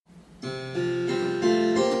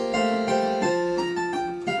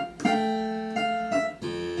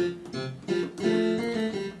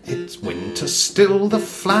still the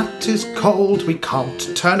flat is cold. We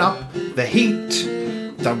can't turn up the heat.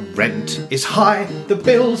 The rent is high, the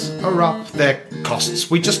bills are up. They're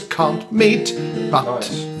costs we just can't meet. But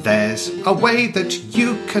there's a way that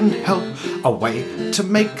you can help, a way to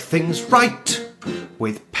make things right.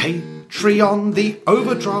 With Patreon, the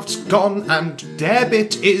overdraft's gone and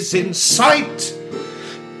debit is in sight.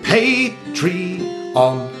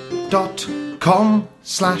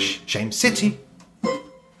 Patreon.com/ShameCity.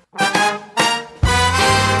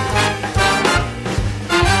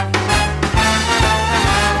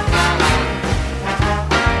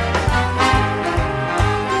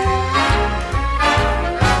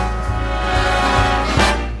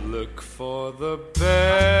 The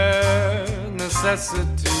bare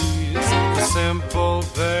necessities, the simple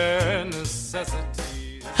bare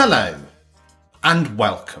necessities. Hello, and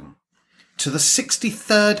welcome to the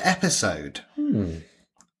 63rd episode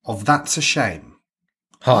of That's a Shame.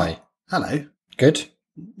 Hi. Hello. Good?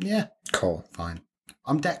 Yeah. Cool. Fine.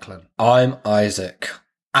 I'm Declan. I'm Isaac.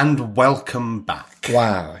 And welcome back.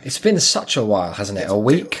 Wow. It's been such a while, hasn't it? A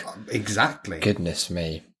week? Exactly. Goodness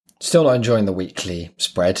me. Still not enjoying the weekly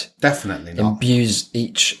spread. Definitely not. Imbues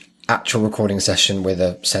each actual recording session with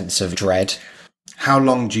a sense of dread. How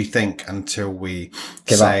long do you think until we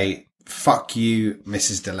say, fuck you,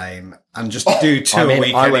 Mrs. Delane, and just do two a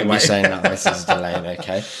week I anyway? won't be saying that, Mrs. Delane,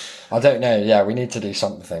 okay? I don't know. Yeah, we need to do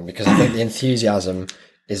something because I think the enthusiasm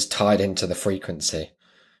is tied into the frequency.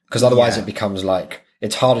 Because otherwise it becomes like,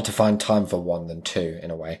 it's harder to find time for one than two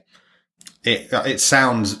in a way. It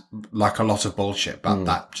sounds like a lot of bullshit, but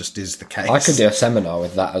that just is the case. I could do a seminar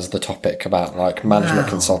with that as the topic about like management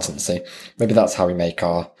consultancy. Maybe that's how we make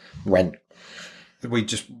our rent. We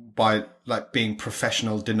just, by like being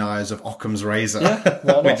professional deniers of Occam's razor,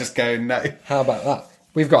 why we not? just go, no. How about that?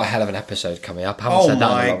 We've got a hell of an episode coming up. I haven't said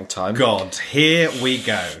that in a long time. God, here we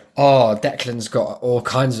go. Oh, Declan's got all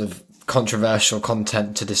kinds of controversial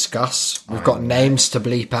content to discuss. We've got names to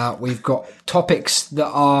bleep out. We've got topics that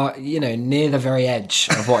are, near the very edge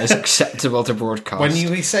of what is acceptable to broadcast. When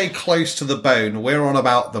we say close to the bone, we're on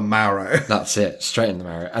about the marrow. That's it, straight in the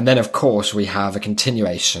marrow. And then, of course, we have a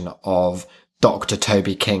continuation of Dr.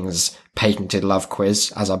 Toby King's patented love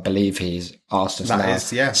quiz, as I believe he's asked us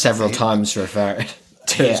several times to refer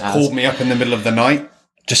to He's called me up in the middle of the night.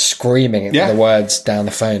 Just screaming the words down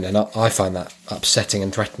the phone, and I find that upsetting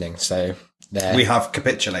and threatening. So we have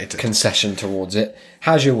capitulated. Concession towards it.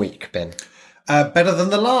 How's your week been? Better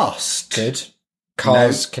than the last. Good.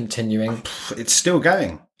 Cars continuing. It's still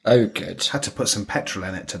going. Oh, good. Had to put some petrol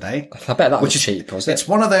in it today. I bet that was cheap, was it? It's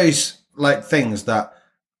one of those things that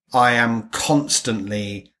I am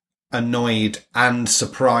constantly annoyed and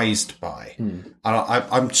surprised by. And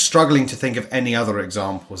I'm struggling to think of any other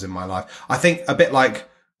examples in my life. I think a bit like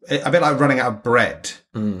running out of bread.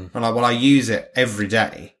 And I use it every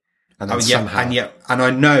day. And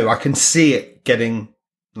I know I can see it getting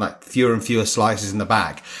like fewer and fewer slices in the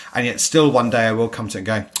bag. And yet still one day I will come to it and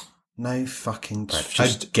go, no fucking bread.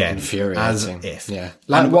 Just again, infuriating. as if. Yeah.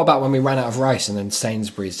 Like, what about when we ran out of rice and then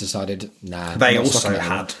Sainsbury's decided, nah. They also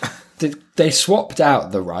had. They swapped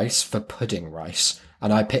out the rice for pudding rice,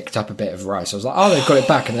 and I picked up a bit of rice. I was like, oh, they've got it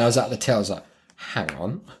back. And then I was at the till. I was like, hang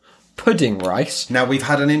on, pudding rice? Now, we've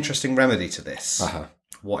had an interesting remedy to this.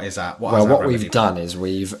 What is that? What we've done is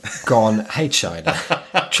we've gone, hey, China,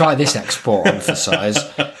 try this export on for size.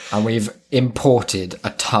 And we've imported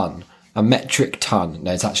a metric ton.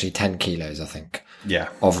 No, it's actually 10 kilos, I think,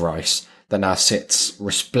 of rice. That now sits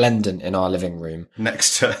resplendent in our living room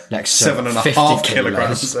next to 7.5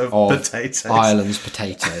 kilograms of potatoes. Ireland's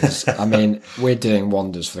potatoes. I mean, we're doing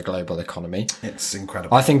wonders for the global economy. It's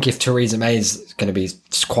incredible. I think if Theresa May's going to be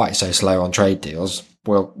quite so slow on trade deals,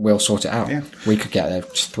 we'll sort it out. Yeah. We could get a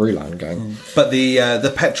through line going. But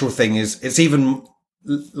the petrol thing it's even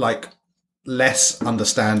like less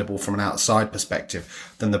understandable from an outside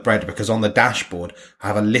perspective than the bread, because on the dashboard I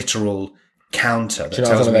have a literal counter that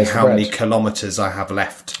tells me how many kilometers I have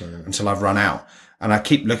left until I've run out. And I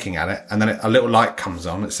keep looking at it, and then a little light comes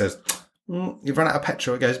on. It says, you've run out of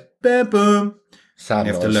petrol. It goes, boom, boom. Sad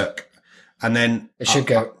you have to look. And then it should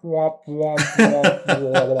go.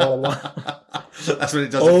 That's what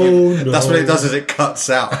it does. That's what it does, is it cuts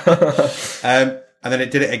out. And then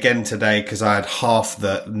it did it again today because I had half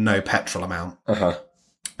the no petrol amount.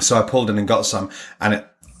 So I pulled in and got some, and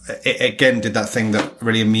it again did that thing that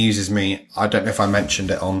really amuses me. I don't know if I mentioned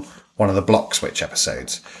it on one of the Block Switch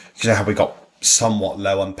episodes. You know how we got somewhat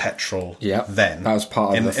low on petrol then? That was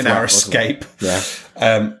part of in our escape.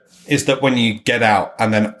 Is that when you get out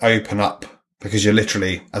and then open up, because you're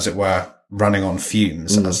literally, as it were, running on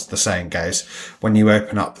fumes, as the saying goes, when you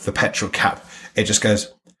open up the petrol cap, it just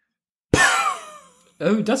goes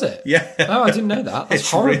Oh, does it? Yeah. Oh, I didn't know that. That's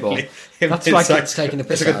horrible. Really, That's like it's taking the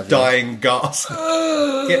piss it's like out a of you. dying gasp.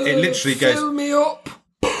 It literally goes. Fill me up.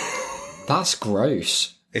 That's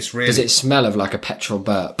gross. It's really. Does it smell of like a petrol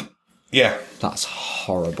burp? Yeah. That's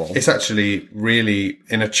horrible. It's actually really,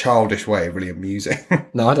 in a childish way, really amusing.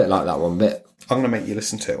 No, I don't like that one bit. I'm going to make you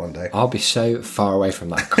listen to it one day. I'll be so far away from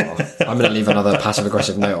that car. I'm going to leave another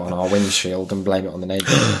passive-aggressive note on our windshield and blame it on the neighbour.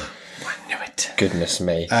 I knew it. Goodness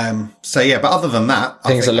me. So yeah, but other than that,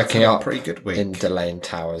 Things I are think looking that's up a pretty good week. in Delane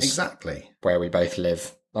Towers. Exactly. Where we both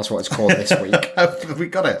live. That's what it's called this week. We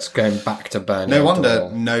got it. Going back to Burnley. No wonder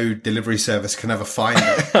no delivery service can ever find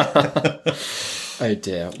it. Oh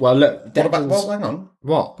dear. Well, look. What about? Well, hang on.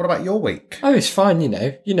 What? What about your week? Oh, it's fine. You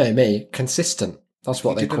know me. Consistent. That's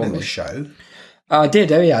what they Did a call little me. show. I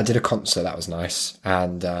did. Oh yeah, I did a concert. That was nice,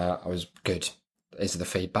 and I was good. Is the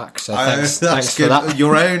feedback? So thanks That's for good. that.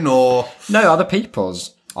 Your own or? No, other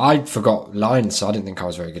people's. I forgot lines, so I didn't think I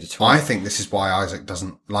was very good at all. I think this is why Isaac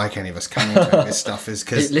doesn't like any of us coming to this stuff, is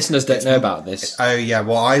because Listeners don't know about this. Oh yeah,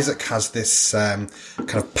 well Isaac has this kind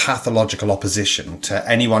of pathological opposition to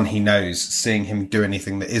anyone he knows seeing him do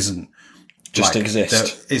anything that isn't Just like, exist.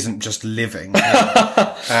 that isn't just living.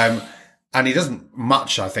 And he doesn't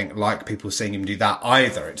much, I think, like people seeing him do that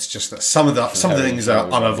either. It's just that some of the things are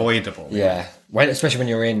unavoidable. Yeah, especially when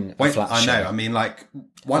you're in a flat I know. show. I mean, like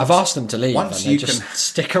once, I've asked them to leave, and once they you just can.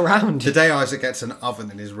 stick around. The day Isaac gets an oven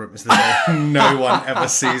in his room is the day no one ever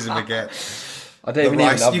sees him again. I don't even need an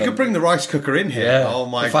Rice, oven. you could bring the rice cooker in here. Yeah. Oh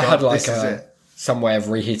my if god, I had like this is it. some way of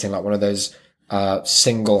reheating, like one of those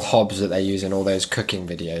single hobs that they use in all those cooking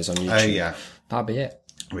videos on YouTube. Oh yeah, That'd be it.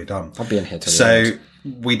 we're done. I'll be in here till the end. So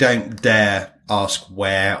we don't dare ask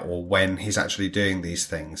where or when he's actually doing these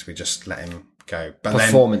things. We just let him go. But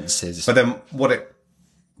Performances. then what it?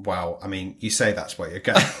 Well, I mean, you say that's where you're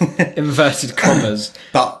going. Inverted commas.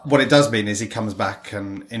 But what it does mean is he comes back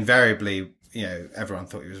and invariably, you know, everyone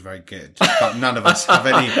thought he was very good, but none of us have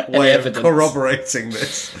any way of evidence. corroborating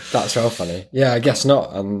this. That's well funny. Yeah, I guess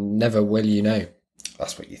not. And never will you know.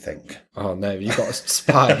 That's what you think. Oh no, you got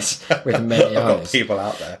spies with many I've got eyes. people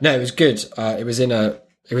out there. No, it was good. It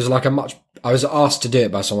was like I was asked to do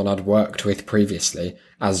it by someone I'd worked with previously,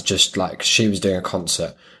 as just like she was doing a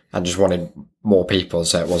concert and just wanted more people,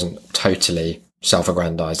 so it wasn't totally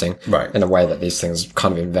self-aggrandizing, Right. in a way that these things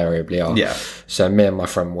kind of invariably are. Yeah. So me and my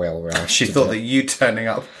friend Will were asked She to thought do that it. you turning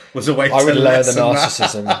up was a way I to would lower the lessen that.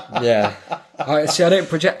 narcissism. Yeah. I don't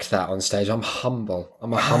project that on stage. I'm humble.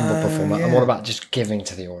 I'm a humble performer. I'm all about just giving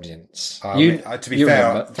to the audience. To be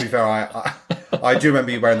fair, I do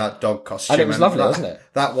remember you wearing that dog costume. And it was lovely, wasn't it?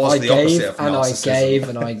 That was the opposite of narcissism. I gave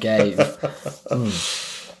and I gave.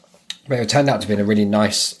 But it turned out to be in a really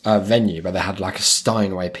nice venue where they had like a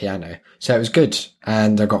Steinway piano. So it was good.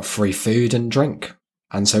 And I got free food and drink.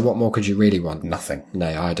 And so what more could you really want? Nothing.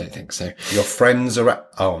 No, I don't think so. Your friends are at...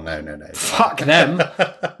 Oh, no. Fuck them.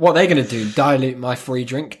 What are they going to do? Dilute my free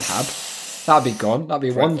drink tab? That'd be gone. That'd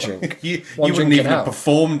be one drink. You One wouldn't drink even and have out.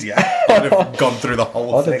 performed yet. I'd have gone through the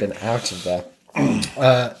whole I'd have thing. been out of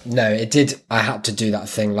there. No, it did. I had to do that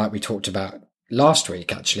thing like we talked about last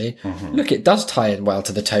week, actually. Look, it does tie in well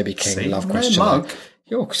to the Toby King See? love No question. mug.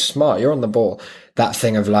 You're smart. You're on the ball. That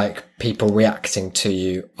thing of like people reacting to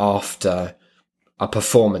you after a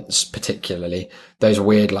performance, particularly those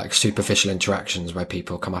weird, like superficial interactions where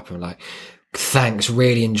people come up and like, thanks,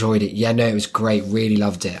 really enjoyed it. Yeah, no, it was great. Really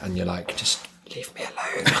loved it. And you're like, just leave me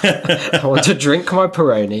alone. I want to drink my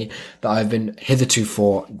Peroni that I've been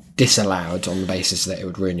hitherto disallowed on the basis that it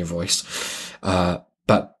would ruin your voice.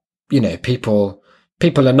 But you know, people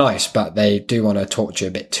are nice, but they do want to talk to you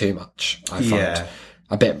a bit too much. I find Yeah.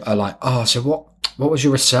 a bit like, oh, so what was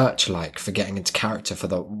your research like for getting into character for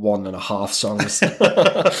the 1.5 songs?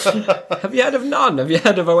 Have you heard of none? Have you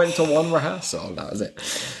heard of I went to one rehearsal? That was it.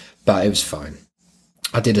 But it was fine.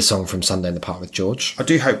 I did a song from Sunday in the Park with George. I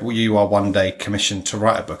do hope you are one day commissioned to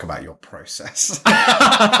write a book about your process.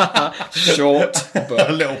 Short, A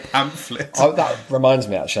but little pamphlet. oh, that reminds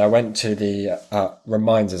me. Actually, I went to the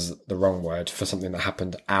reminds is the wrong word for something that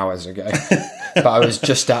happened hours ago. But I was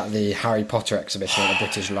just at the Harry Potter exhibition at the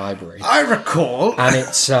British Library. I recall. And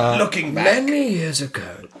it's Looking back. many years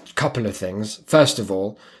ago. Couple of things. First of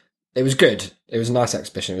all, it was good. It was a nice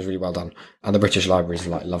exhibition. It was really well done. And the British Library is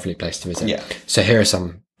like a lovely place to visit. Yeah. So here are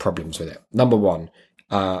some problems with it. Number one,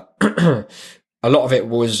 a lot of it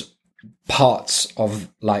was parts of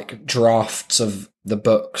like drafts of the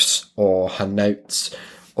books or her notes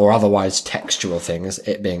or otherwise textual things,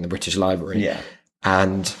 it being the British Library. Yeah.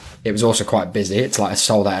 And it was also quite busy. It's like a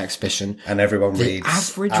sold out exhibition. And everyone The reads.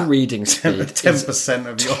 average reading speed is 10%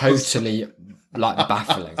 of yours. totally like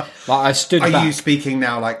baffling. Like I stood Are back. you speaking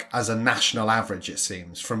now like as a national average, it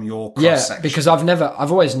seems, from your cross section? Yeah, because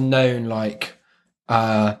I've always known like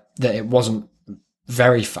that it wasn't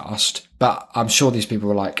very fast, but I'm sure these people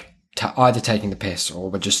were like either taking the piss or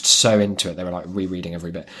were just so into it they were like rereading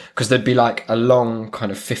every bit, because there'd be like a long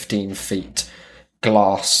kind of 15 feet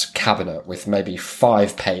glass cabinet with maybe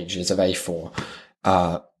 5 pages of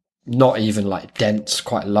A4, not even like dense,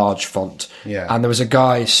 quite large font. Yeah. And there was a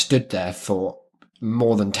guy stood there for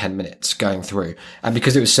more than 10 minutes going through. And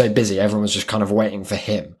because it was so busy, everyone was just kind of waiting for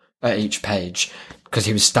him at each page, because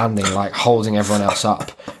he was standing like holding everyone else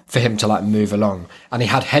up for him to like move along. And he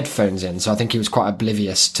had headphones in, so I think he was quite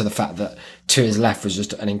oblivious to the fact that to his left was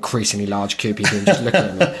just an increasingly large queue of people just looking at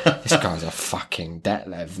him like, this guy's a fucking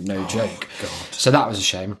Detlev, no joke. God. So that was a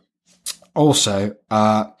shame. Also,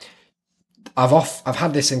 I've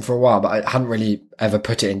had this thing for a while, but I hadn't really ever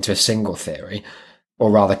put it into a single theory,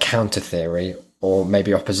 or rather counter theory, or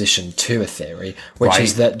maybe opposition to a theory, which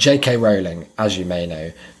is that J.K. Rowling, as you may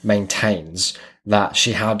know, maintains that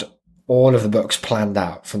she had all of the books planned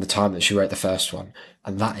out from the time that she wrote the first one.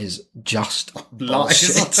 And that is just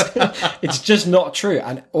bullshit. It's just not true.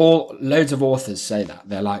 And loads of authors say that.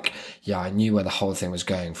 They're like, yeah, I knew where the whole thing was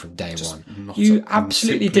going from day one. You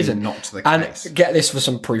absolutely didn't. Not the case. And get this for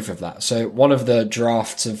some proof of that. So one of the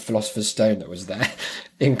drafts of Philosopher's Stone that was there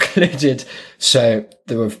included, so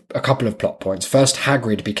there were a couple of plot points. First,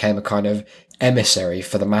 Hagrid became a kind of emissary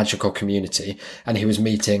for the magical community, and he was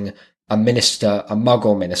meeting a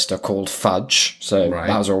muggle minister called Fudge. So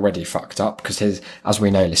that was already fucked up, because as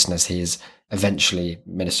we know, listeners, he is eventually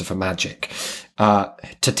Minister for Magic, to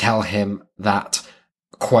tell him that,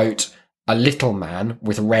 quote, a little man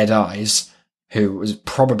with red eyes, who was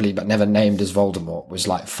probably but never named as Voldemort, was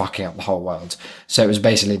like fucking up the whole world. So it was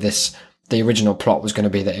basically the original plot was going to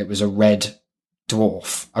be that it was a red-eyed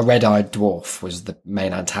dwarf was the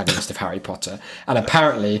main antagonist of Harry Potter. And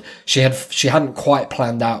apparently she hadn't quite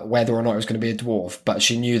planned out whether or not it was going to be a dwarf, but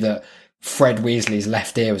she knew that Fred Weasley's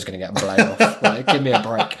left ear was going to get blown off. Like, give me a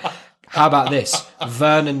break. How about this?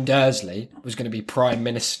 Vernon Dursley was going to be Prime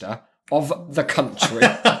Minister of the country.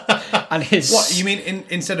 And what you mean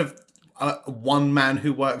instead of one man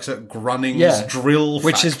who works at Grunning's drill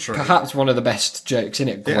factory, which is perhaps one of the best jokes in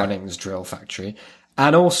it, Grunning's drill factory.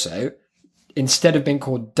 And also, instead of being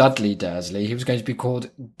called Dudley Dursley, he was going to be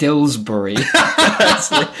called Dillsbury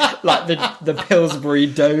Dursley, like the Pillsbury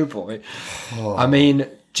Doughboy. I mean,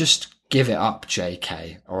 just give it up,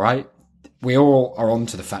 JK, all right? We all are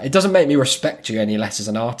onto the fact. It doesn't make me respect you any less as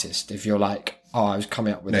an artist if you're like, oh, I was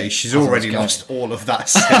coming up with it. No, she's already lost all of that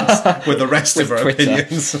sense with the rest of her Twitter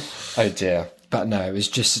opinions. Oh dear. But no,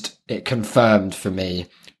 it confirmed for me,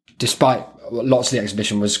 despite lots of the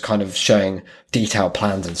exhibition was kind of showing detailed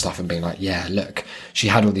plans and stuff and being like, yeah, look, she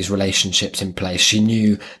had all these relationships in place. She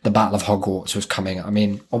knew the Battle of Hogwarts was coming. I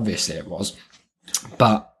mean, obviously it was,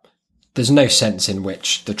 but there's no sense in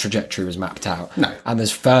which the trajectory was mapped out. No. And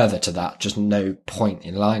there's further to that, just no point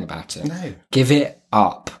in lying about it. No. Give it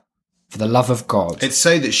up. For the love of God. It's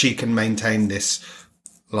so that she can maintain this,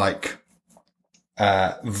 like,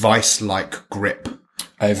 vice-like grip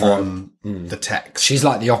on the text. She's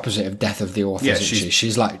like the opposite of Death of the Author, isn't she?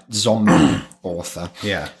 She's like zombie author.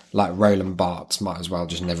 Yeah. Like Roland Barthes might as well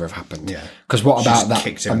just never have happened. Yeah. Because what about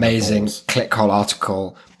that amazing ClickHole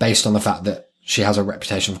article based on the fact that she has a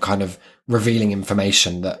reputation for kind of revealing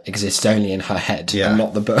information that exists only in her head and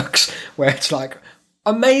not the books, where it's like,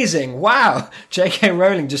 amazing! Wow! J.K.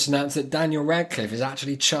 Rowling just announced that Daniel Radcliffe is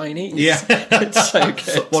actually Chinese. Yeah, it's so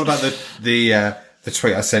good. What about the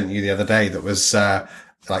tweet I sent you the other day that was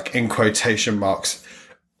like in quotation marks?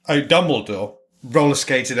 Oh, Dumbledore roller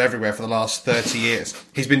skated everywhere for the last 30 years.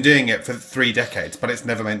 He's been doing it for 3 decades, but it's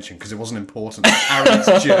never mentioned because it wasn't important.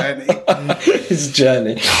 Harry's journey. His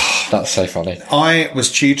journey. That's so funny. I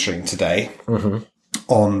was tutoring today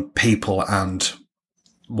on people and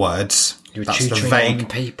words. You were tutoring on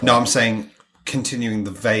people? No, I'm saying continuing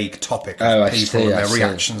the vague topic of people and their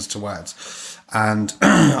reactions to words. And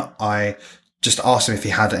I just asked him if he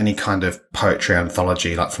had any kind of poetry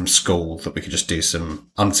anthology, like from school, that we could just do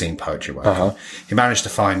some unseen poetry work. He managed to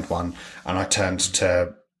find one, and I turned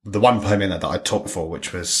to the one poem in there that I taught before,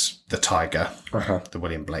 which was The Tiger, the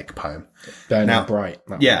William Blake poem. Burning Bright.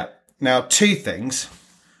 Yeah. Now, 2 things.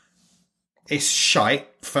 It's shite,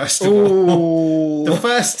 first of all. The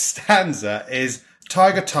first stanza is,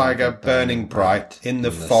 Tiger, tiger, burning bright in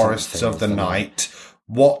the forests of the night.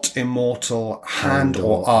 What immortal hand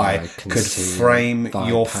or eye could frame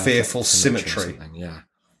your fearful symmetry? Yeah.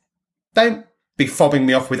 Don't be fobbing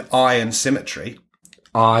me off with eye and symmetry.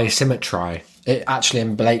 Symmetry. It actually,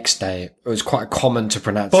 in Blake's day, it was quite common to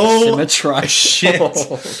pronounce Symmetry. Shit.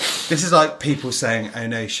 This is like people saying, "Oh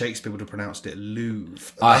no, Shakespeare would have pronounced it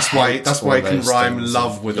Louvre." That's why he can rhyme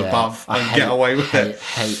love with above and get away with it. I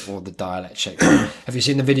hate all the dialect Shakespeare. Have you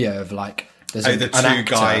seen the video of like? There's the two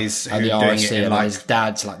guys who are doing it in like his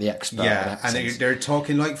dad's like the expert. Yeah, and they're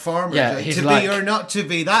talking like farmers. Yeah, like, he's to like, be or not to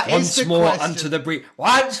be. That once is the more question. unto the breach.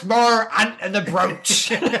 Once more unto the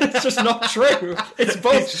brooch. It's just not true. It's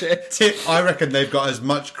bullshit. I reckon they've got as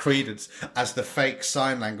much credence as the fake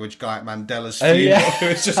sign language guy at Mandela's funeral who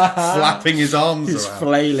was just flapping his arms He's around.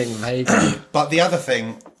 flailing vaguely. But the other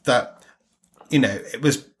thing that, it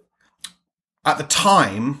was at the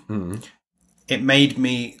time. It made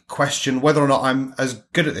me question whether or not I'm as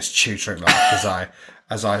good at this tutoring life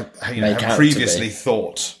as I have previously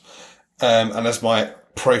thought, and as my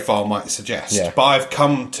profile might suggest. Yeah. But I've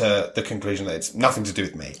come to the conclusion that it's nothing to do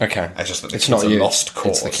with me. Okay, it's just that it's not a lost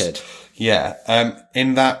cause. It's the kid. Yeah.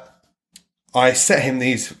 In that, I set him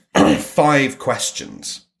these 5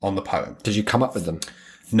 questions on the poem. Did you come up with them?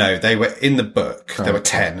 No, they were in the book. There were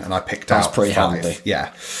 10, and I picked out 5. Pretty handy.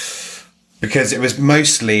 Yeah, because it was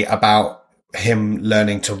mostly about him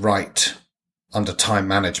learning to write under time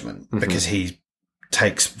management because he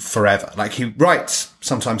takes forever. Like he writes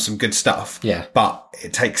sometimes some good stuff, but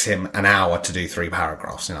it takes him an hour to do 3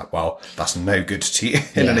 paragraphs. You're like, well, that's no good to you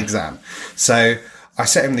in an exam. So I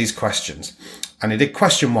set him these questions, and he did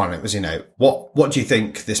question 1. It was, what do you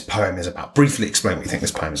think this poem is about? Briefly explain what you think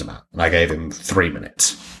this poem is about. And I gave him 3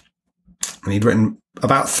 minutes, and he'd written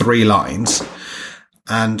about 3 lines.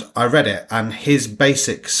 And I read it, and his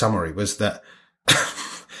basic summary was that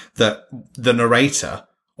that the narrator,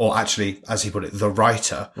 or actually, as he put it, the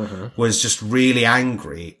writer, was just really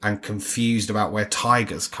angry and confused about where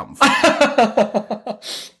tigers come from.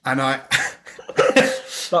 And that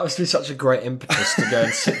must be such a great impetus to go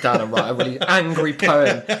and sit down and write a really angry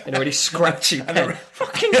poem in a really scratchy pen.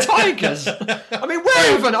 Fucking tigers! I mean,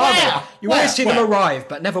 where even are they? You always see them arrive,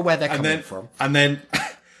 but never where they're coming from. And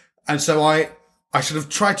so I should have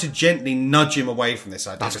tried to gently nudge him away from this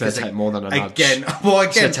idea. That's going to take more than a nudge.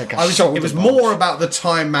 It was more about the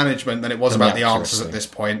time management than it was about the answers at this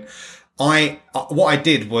point. What I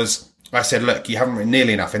did was, I said, look, you haven't written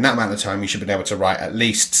nearly enough. In that amount of time, you should have been able to write at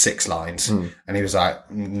least 6 lines. And he was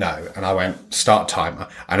like, no. And I went, start timer.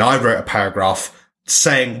 And I wrote a paragraph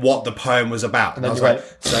saying what the poem was about. And I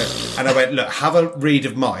went, look, have a read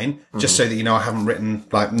of mine, just so that I haven't written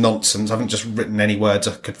like nonsense. I haven't just written any words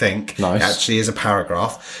I could think. Nice. It actually is a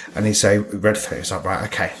paragraph. And he read through it. He was like, right,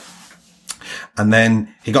 okay. And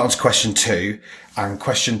then he got on to question 2, and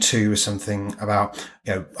question 2 was something about,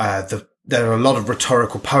 there are a lot of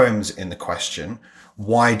rhetorical poems in the question.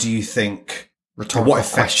 Why do you think rhetorical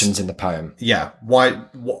questions in the poem? Yeah.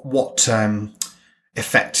 What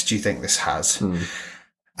effect do you think this has?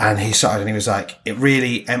 And he started, and he was like, it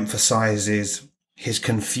really emphasizes his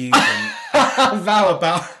confusion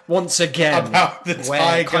about once again about the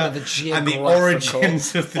tiger kind of and the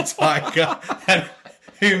origins of the tiger and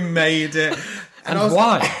who made it and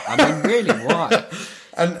why. I mean, really, why?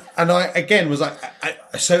 And I again was like,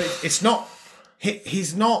 so it's not.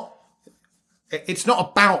 He's not. It's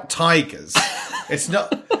not about tigers. It's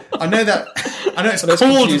not. I know it's called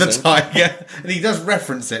confusing. The tiger, and he does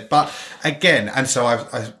reference it, but again, and so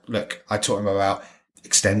I taught him about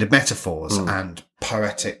extended metaphors and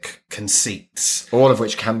poetic conceits, all of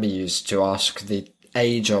which can be used to ask the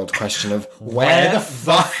age-old question of where the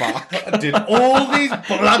fuck did all these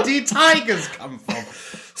bloody tigers come from?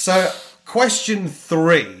 So, question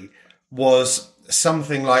 3 was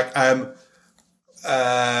something like, why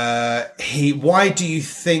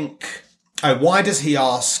does he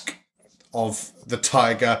ask of the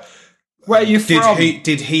tiger, where are you from?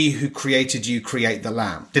 Did he who created you create the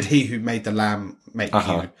lamb? Did he who made the lamb make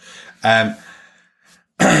you?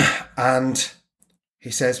 And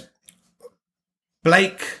he says,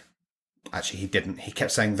 Blake. Actually, he didn't. He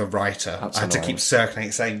kept saying the writer. I had to keep circling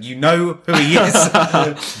it, saying, you know who he is.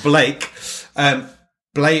 Blake.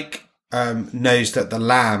 Blake knows that the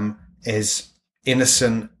lamb is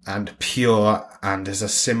innocent and pure and is a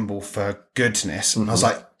symbol for goodness. And I was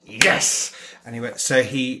like, yes! And he went, so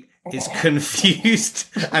he is confused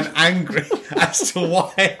and angry as to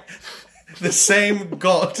why the same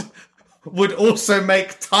God would also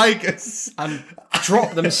make tigers and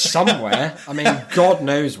drop them somewhere. I mean, God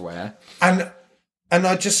knows where. And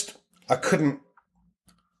I couldn't.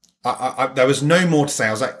 There was no more to say.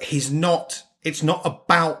 I was like, it's not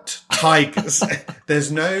about tigers.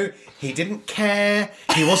 He didn't care.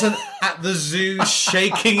 He wasn't at the zoo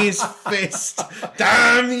shaking his fist.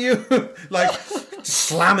 Damn you! Like,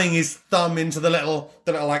 slamming his thumb into the little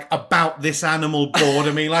like, about this animal board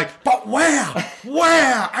and being like, but where?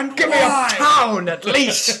 And Give me a town, at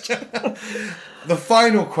least. The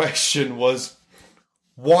final question was,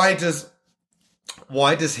 why does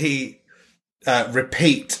he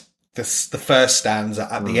repeat the first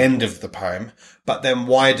stanza at the end of the poem, but then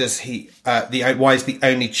why is the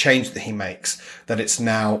only change that he makes that it's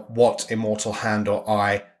now, what immortal hand or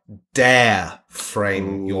eye dare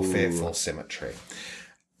frame your fearful symmetry?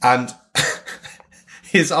 And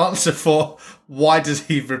his answer for why does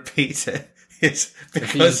he repeat it is because,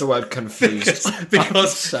 if you use the word confused,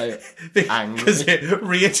 because so angry. Because it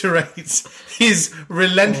reiterates his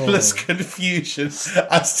relentless confusion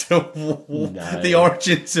as to the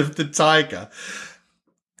origins of the tiger.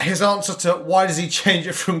 His answer to why does he change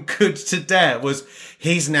it from good to dare was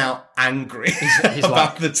he's now angry he's about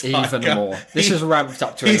like, the tiger. Even more. This has ramped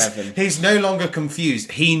up to 11. He's no longer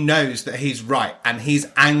confused. He knows that he's right, and he's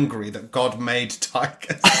angry that God made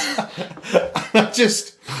tigers.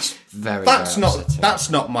 That's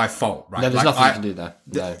not my fault, right? No, there's nothing you can do there.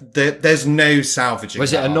 No. There's no salvaging.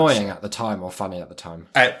 Was it that annoying answer. at the time or funny at the time?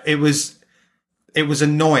 It was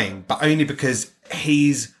annoying, but only because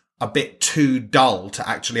he's a bit too dull to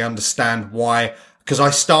actually understand why. Because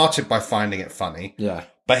I started by finding it funny, yeah,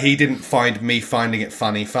 but he didn't find me finding it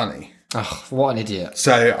funny. Oh, what an idiot!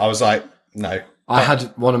 So I was like, no. I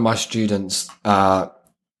had one of my students.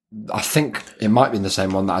 I think it might be the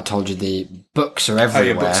same one that I told you. The books are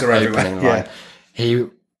everywhere. Books are everywhere. Yeah.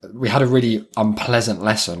 We had a really unpleasant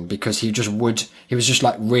lesson because he was just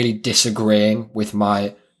like really disagreeing with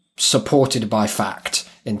my supported by fact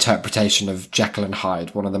interpretation of Jekyll and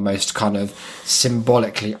Hyde, one of the most kind of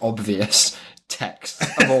symbolically obvious texts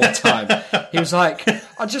of all time. He was like,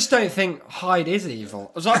 I just don't think Hyde is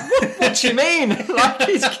evil. I was like, what do you mean? Like,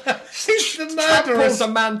 he's the murderer. Tramples a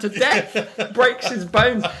man to death, breaks his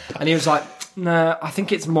bones. And he was like, no, I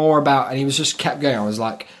think it's more about, and he was just kept going. I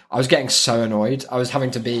was getting so annoyed. I was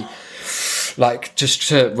having to be like, just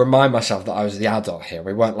to remind myself that I was the adult here.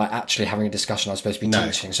 We weren't like actually having a discussion. I was supposed to be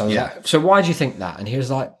teaching. So I was like, so why do you think that? And he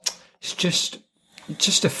was like, it's just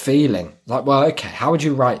a feeling. Like, well, okay, how would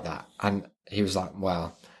you write that? And he was like,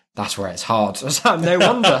 well, that's where it's hard. I was like, no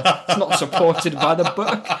wonder it's not supported by the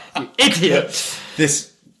book, you idiot.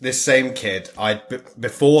 This same kid,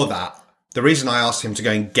 before that, the reason I asked him to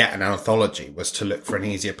go and get an anthology was to look for an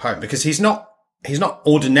easier poem, because he's not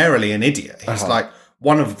ordinarily an idiot. He's like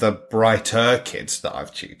one of the brighter kids that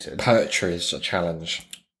I've tutored. Poetry is a challenge.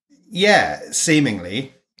 Yeah,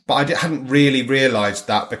 seemingly. But I hadn't really realised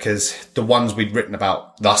that, because the ones we'd written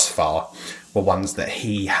about thus far were ones that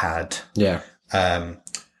he had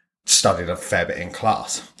studied a fair bit in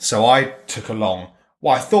class. So I took along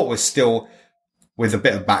what I thought was still, with a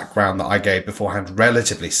bit of background that I gave beforehand,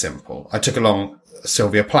 relatively simple. I took along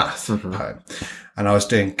Sylvia Plath poem, and I was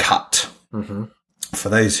doing Cut. Mm-hmm. For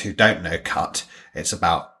those who don't know Cut, it's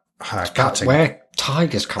about her cutting. Where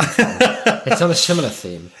tigers come from. It's on a similar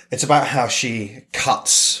theme. It's about how she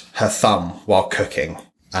cuts her thumb while cooking,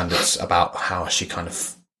 and it's about how she kind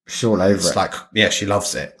of... She's all over it. Like, yeah, she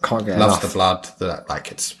loves it. Can't get loves enough. The blood.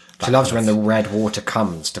 Like, it's... She loves when the red water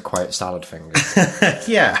comes, to quote Salad Fingers.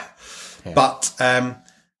 Yeah. But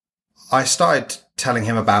I started telling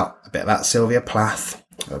him a bit about Sylvia Plath,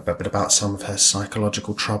 a bit about some of her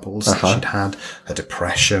psychological troubles that she'd had, her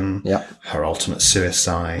depression, her ultimate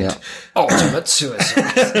suicide. Ultimate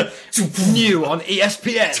suicide. New on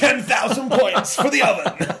ESPN. 10,000 points for the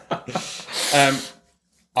oven.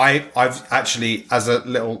 I've actually, as a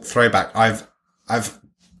little throwback, I've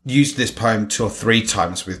used this poem 2 or 3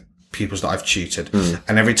 times with pupils that I've tutored,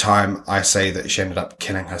 and every time I say that she ended up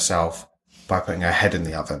killing herself by putting her head in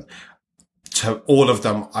the oven, to all of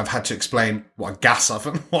them I've had to explain what a gas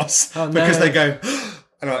oven was, because they go,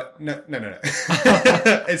 and I'm like, no.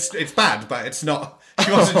 it's bad, but it's not.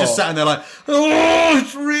 She wasn't just sat there like, oh,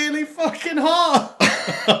 it's really fucking hot.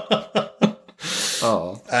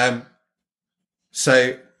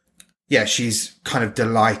 So, yeah, she's kind of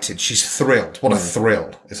delighted. She's thrilled. What a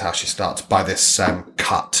thrill is how she starts, by this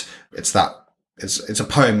cut. It's a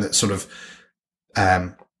poem that sort of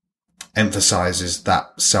emphasizes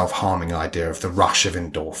that self-harming idea of the rush of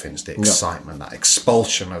endorphins, the excitement, that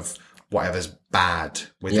expulsion of whatever's bad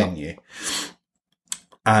within you.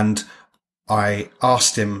 And I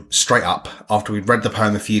asked him straight up, after we'd read the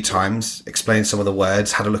poem a few times, explained some of the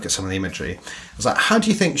words, had a look at some of the imagery. I was like, how do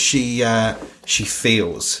you think she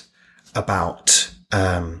feels about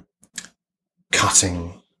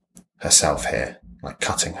cutting herself here? like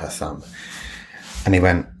cutting her thumb. And he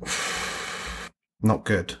went, not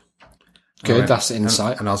good. Good, that's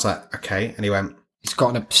insight. And I was like, okay. And he went, he's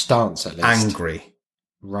gotten a stance at least. angry.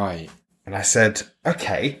 Right. And I said,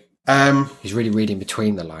 okay. He's really reading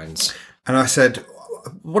between the lines. And I said,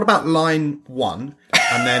 what about line 1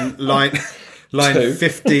 and then line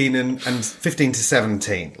 15 and 15 to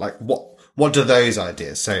 17? Like what are those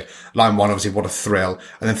ideas? So line 1, obviously, what a thrill.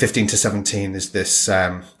 And then 15 to 17 is this,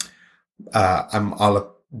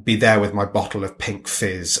 I'll be there with my bottle of pink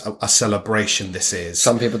fizz, a celebration this is.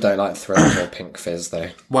 Some people don't like thrills or pink fizz though.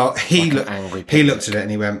 Well, he Like looked at it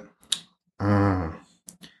and he went,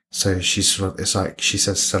 so it's like, she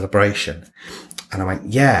says celebration. And I went,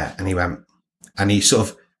 yeah. And he went, and he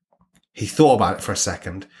thought about it for a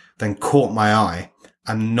second, then caught my eye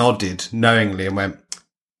and nodded knowingly and went,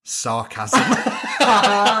 sarcasm.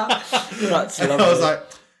 That's and lovely. I was like,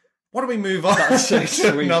 why don't we move on That's so to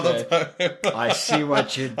sweet, another though. poem? I see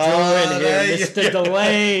what you're doing there here, you Mr. go.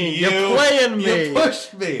 Delane. You're playing me. You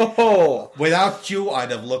pushed me. Oh. Without you,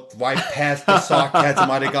 I'd have looked right past the sarcasm.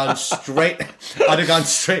 I'd have gone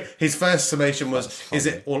straight. His first summation was, is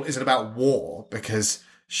it about war? Because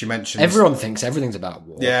she mentioned Everyone thinks everything's about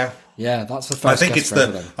war. Yeah. Yeah, that's the first I think guess it's for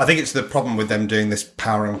everything. I think it's the problem with them doing this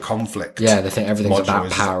power and conflict. Yeah, they think everything's module about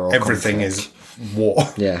is power or everything conflict. is war.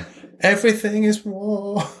 Yeah. Everything is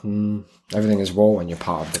war. Everything is war when you're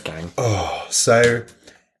part of the gang. So,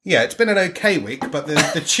 yeah, it's been an okay week, but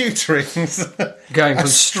the tutoring's Going a from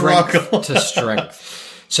strength struggle. to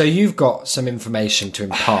strength. So you've got some information to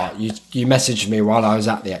impart. You messaged me while I was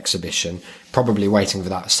at the exhibition, probably waiting for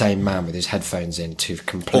that same man with his headphones in to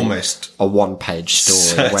complete Almost. a one-page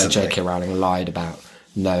story where Certainly. J.K. Rowling lied about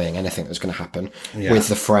knowing anything that was going to happen Yeah. with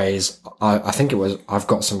the phrase, I think it was, I've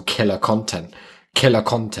got some killer content. Killer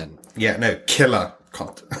content. Yeah, no, killer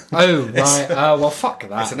content. Oh, right. Well, fuck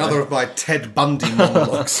that. It's another of my Ted Bundy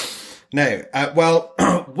monologues. No, well,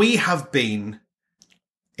 we have been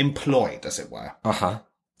employed, as it were. Uh-huh.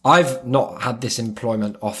 I've not had this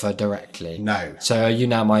employment offer directly. No. So are you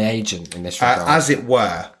now my agent in this regard? As it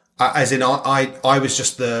were. As in, I was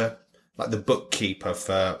just the bookkeeper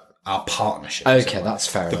for our partnership. as it Okay, were. that's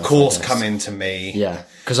fair The enough, calls I guess. come into me. Yeah,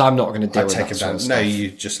 because I'm not going to deal I with take that them sort down. of No, stuff.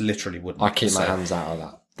 you just literally wouldn't. I keep my So- hands out of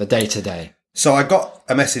that. The day-to-day. So I got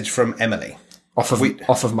a message from Emily. Off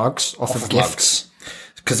of mugs, off of gifts.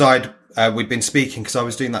 Because we'd been speaking because I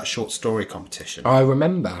was doing that short story competition. I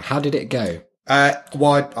remember. How did it go?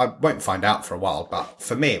 Well, I won't find out for a while, but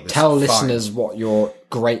for me it was Tell fine. listeners what your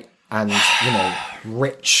great and,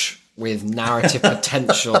 rich with narrative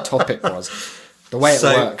potential topic was. The way it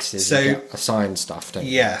works is you get assigned stuff, don't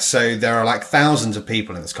you? Yeah, so there are like thousands of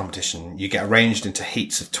people in this competition. You get arranged into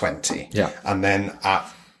heats of 20. Yeah. And then at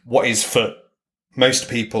what is for most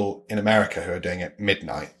people in America who are doing it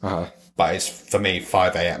midnight, but is for me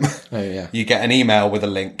 5 a.m. Oh, yeah. You get an email with a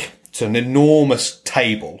link to an enormous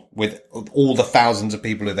table with all the thousands of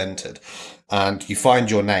people who've entered. And you find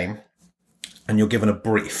your name and you're given a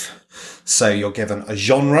brief. So you're given a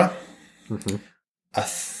genre, a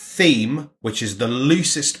theme, which is the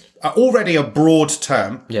loosest, already a broad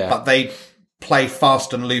term, but they play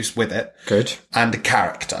fast and loose with it. Good. And a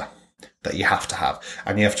character that you have to have.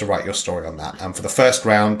 And you have to write your story on that. And for the first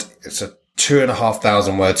round, it's a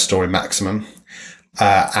 2,500 word story maximum.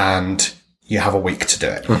 And you have a week to do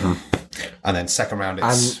it. And then second round,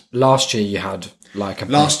 it's... And last year you had like a...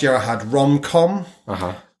 Last year I had rom-com,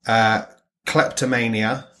 Uh-huh.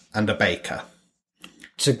 kleptomania, and a baker.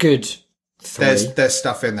 It's a good three. There's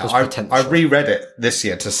stuff in there. There's I potential. reread it this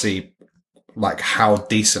year to see like how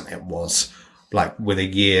decent it was, like with a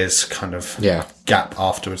year's kind of gap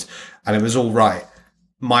afterwards, and it was all right.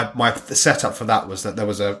 My setup for that was that there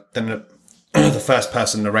was the first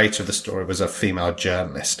person narrator of the story was a female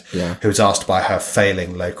journalist who was asked by her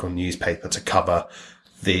failing local newspaper to cover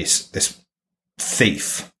this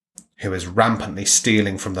thief who was rampantly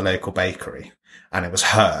stealing from the local bakery, and it was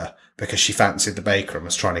her because she fancied the baker and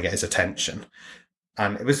was trying to get his attention.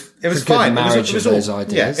 And it was fine. Marriage It was of all, those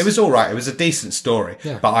ideas. yeah, it was all right. It was a decent story.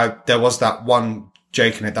 Yeah. But there was that one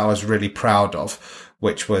joke in it that I was really proud of,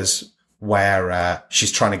 which was where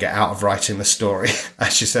she's trying to get out of writing the story.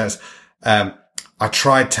 And she says, I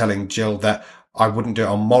tried telling Jill that I wouldn't do it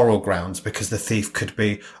on moral grounds because the thief could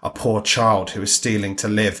be a poor child who was stealing to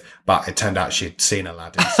live, but it turned out she'd seen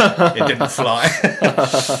Aladdin, so it didn't fly.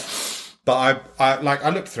 But I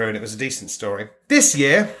looked through and it was a decent story. This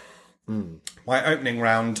year, my opening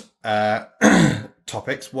round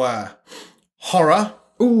topics were horror.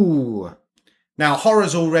 Ooh. Now,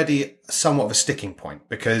 horror's already somewhat of a sticking point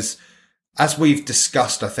because, as we've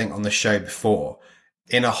discussed, I think, on the show before,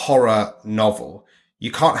 in a horror novel,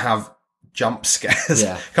 you can't have jump scares.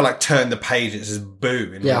 Yeah. Kind of like turn the page, it says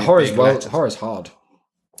boo. In Yeah, really big letters. horror's hard.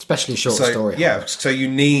 Especially short story. Yeah, so you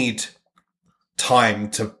need time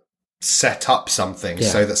to set up something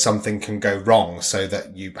so that something can go wrong, so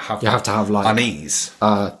that you have to have like unease,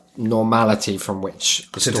 normality from which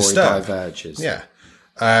the story diverges. Yeah.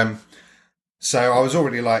 So I was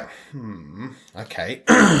already like, okay.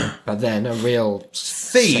 But then a real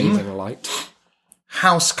theme, saving light.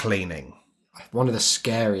 house cleaning. One of the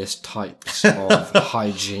scariest types of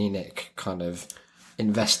hygienic kind of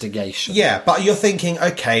investigation. Yeah, but you're thinking,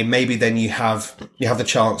 okay, maybe then you have the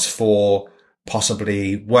chance for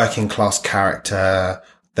possibly working class character.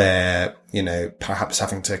 They're, perhaps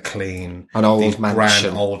having to clean an old these mansion.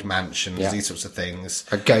 grand old mansions, these sorts of things.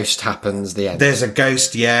 A ghost happens, the end. There's a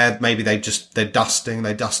ghost, maybe they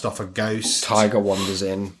dust off a ghost. Tiger wanders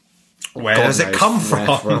in. Where does it come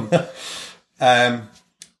from?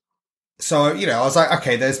 So, I was like,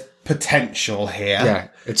 okay, there's potential here. Yeah,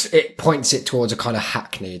 it points it towards a kind of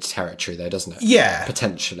hackneyed territory though, doesn't it? Yeah.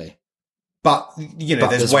 Potentially. But,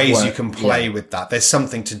 there's ways you can play with that. There's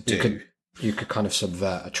something to do. You could kind of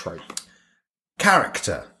subvert a trope.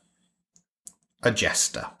 Character. A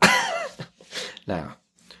jester. Now.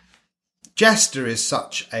 Jester is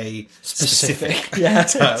such a specific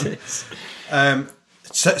term. It is.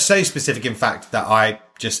 So specific, in fact, that I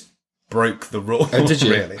just broke the rule. Oh, did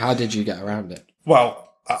you? Really. How did you get around it?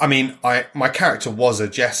 Well, I mean, my character was a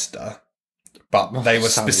jester, but they were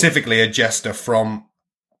specifically a jester from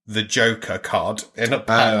the Joker card in a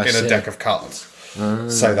deck of cards.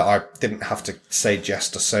 So that I didn't have to say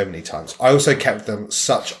jester so many times. I also kept them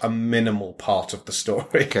such a minimal part of the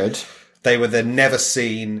story. Good. They were the never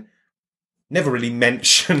seen, never really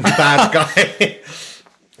mentioned bad guy.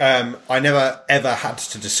 I never ever had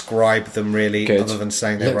to describe them really, other than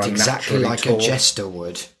saying they were exactly unnaturally like tall. a jester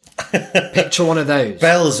would. Picture one of those.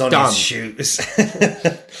 Bells on his shoes.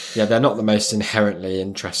 Yeah, they're not the most inherently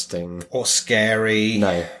interesting or scary.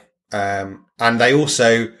 No. And they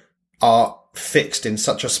also are fixed in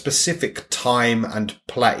such a specific time and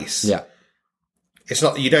place. Yeah. It's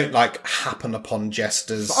not, you don't happen upon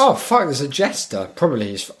jesters. Oh, fuck, there's a jester. Probably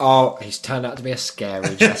he's turned out to be a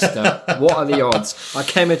scary jester. What are the odds? I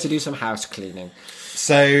came here to do some house cleaning.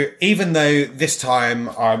 So even though this time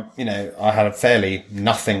I had a fairly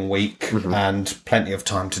nothing week and plenty of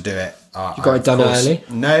time to do it. You got it done early?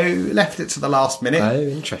 No, left it to the last minute. Oh,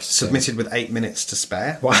 interesting. Submitted with 8 minutes to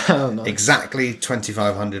spare. Wow, nice. Exactly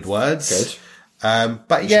 2,500 words. Good.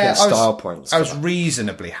 But yeah, points I was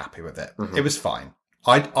reasonably happy with it. It was fine.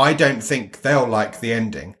 I don't think they'll like the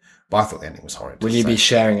ending, but I thought the ending was horrid. Will you be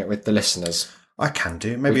sharing it with the listeners? I can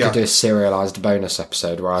do. Maybe we could do a serialised bonus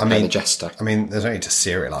episode where I play the jester. I mean, there's only to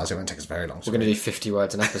serialise. It won't take us very long. We're going to do 50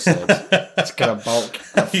 words an episode. It's going to bulk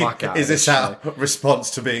the fuck out. Is this our response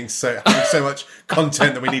to having so much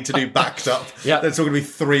content that we need to do backed up? Yeah, that's all going to be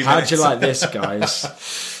 3 minutes. How'd you like this,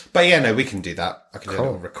 guys? But yeah, no, we can do that. I can do a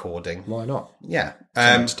little recording. Why not? Yeah.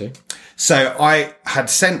 To do. So I had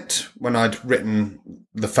sent, when I'd written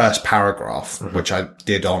the first paragraph, which I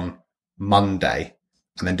did on Monday,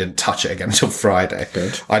 and then didn't touch it again until Friday.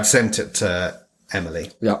 Good. I'd sent it to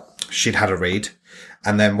Emily. Yeah. She'd had a read.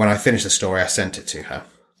 And then when I finished the story, I sent it to her.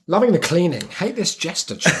 Loving the cleaning. Hate this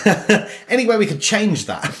jester chat. Any way we could change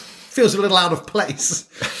that? Feels a little out of place.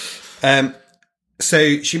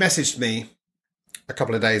 So she messaged me a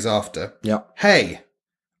couple of days after. Yeah. Hey,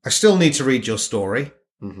 I still need to read your story.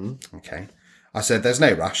 Mm-hmm. Okay. I said, there's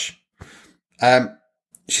no rush.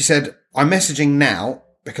 She said, I'm messaging now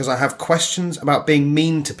because I have questions about being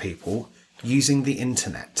mean to people using the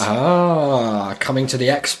internet. Ah, coming to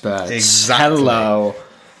the experts. Exactly. Hello.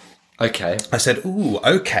 Okay. I said, ooh,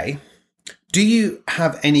 okay. Do you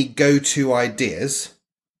have any go-to ideas?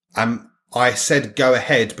 I said go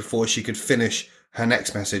ahead before she could finish her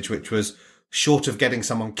next message, which was short of getting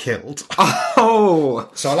someone killed.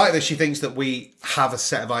 Oh! So I like that she thinks that we have a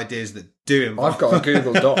set of ideas that do involve. I've got a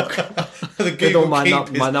Google Doc. The Google with all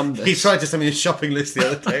my numbers. He tried to send me a shopping list the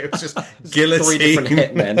other day. It was just guillotine. 3 different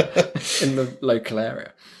hitmen in the local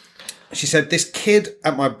area. She said, this kid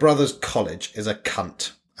at my brother's college is a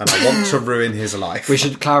cunt and I want to ruin his life. We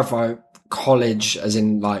should clarify college as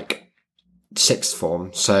in sixth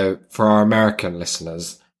form. So for our American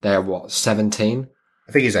listeners, they're 17?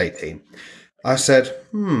 I think he's 18. I said,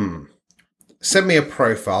 send me a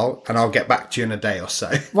profile and I'll get back to you in a day or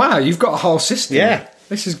so. Wow, you've got a whole system. Yeah.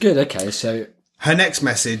 This is good. Okay, so... Her next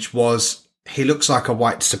message was, he looks like a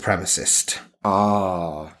white supremacist.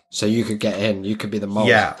 Ah, so you could get in. You could be the mob.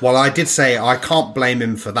 Yeah, well, I did say I can't blame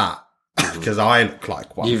him for that because I look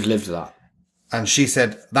like one. You've lived that. And she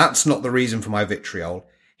said, that's not the reason for my vitriol.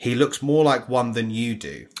 He looks more like one than you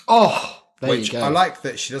do. Oh, There which you go. I like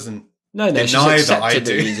that she doesn't No, she's deny that I accepted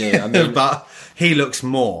do. that you do. I mean, but he looks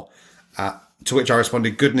more. To which I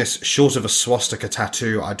responded, goodness, short of a swastika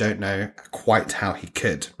tattoo, I don't know quite how he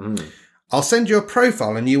could. I'll send you a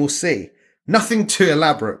profile and you will see. Nothing too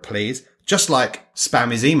elaborate, please. Just like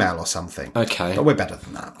spam his email or something. Okay. But we're better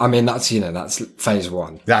than that. I mean, that's phase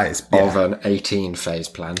 1 That is, of an 18 phase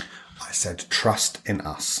plan. I said, trust in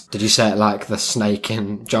us. Did you say it like the snake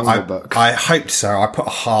in Jungle Book? I hoped so. I put a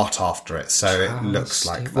heart after it, so it looks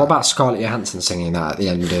like that. What about Scarlett Johansson singing that at the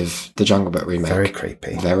end of the Jungle Book remake? Very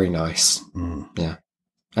creepy. Very nice. Yeah.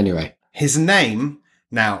 Anyway. His name,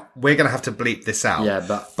 now, we're going to have to bleep this out. Yeah,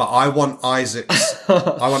 but I want Isaac's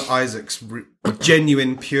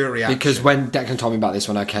genuine, pure reaction. because when Declan told me about this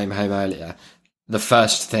when I came home earlier, the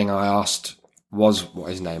first thing I asked was what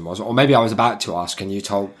his name was. Or maybe I was about to ask and you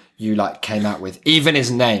came out with even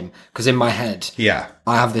his name. Because in my head, Yeah.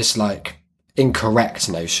 I have this incorrect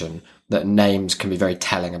notion that names can be very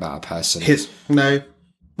telling about a person. No.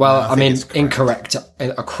 Well, I I mean, think it's incorrect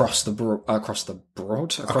across the board.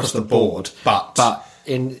 But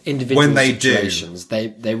in individual When they do. situations,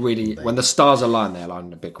 they really, when the stars align, they align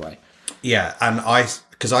in a big way. Yeah, and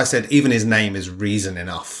because I said even his name is reason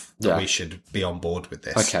enough that Yeah. we should be on board with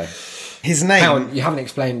this. Okay. His name, Hang on, you haven't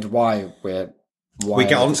explained why we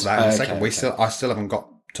get on to that in a Okay, second. okay. I still haven't got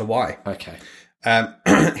to why. Okay.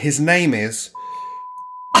 His name is,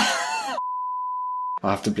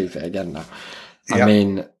 I have to bleep it again now. I Yep.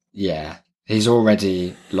 mean, yeah, he's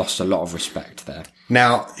already lost a lot of respect there.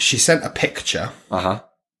 now she sent a picture, Uh-huh.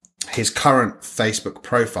 his current Facebook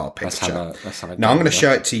profile Let's picture. have a Now I'm going to go.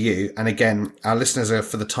 show it to you, and again, our listeners are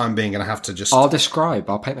for the time being going to have to just. I'll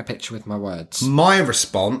paint a picture with my words. My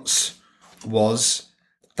response was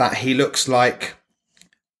that he looks like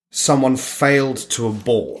someone failed to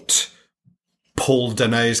abort Paul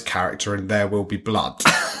Dano's character in There Will Be Blood.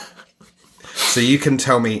 So you can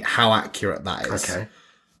tell me how accurate that is. Okay.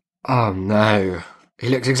 Oh no. He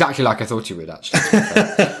looks exactly like I thought he would, actually. to be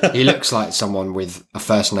fair. He looks like someone with a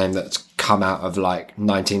first name that's come out of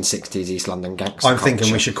 1960s East London gangster I'm thinking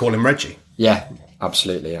culture. we should call him Reggie. Yeah,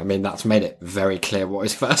 absolutely. I mean, that's made it very clear what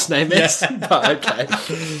his first name is. But okay.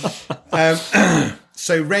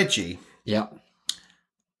 So Reggie, Yeah.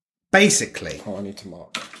 basically, Oh, I need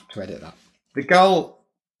to edit that. the girl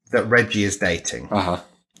that Reggie is dating Uh-huh.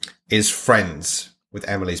 is friends with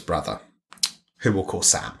Emily's brother, who we'll call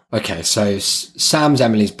Sam. Okay, so Sam's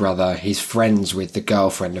Emily's brother. He's friends with the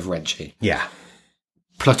girlfriend of Reggie. Yeah.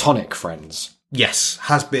 Platonic friends. Yes,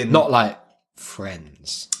 has been. Not like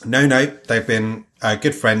friends. No, they've been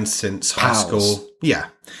good friends since high Pals. school. Yeah,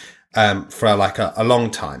 for a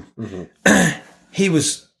long time. Mm-hmm. He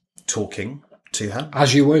was talking to her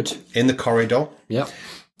As you would. in the corridor. Yep.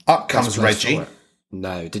 Up comes Place Reggie. for it.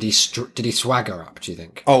 No. Did he swagger up, do you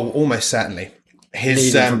think? Oh, almost certainly.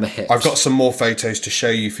 His. Leading from the hips. I've got some more photos to show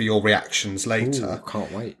you for your reactions Ooh, later.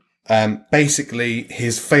 can't wait. Basically,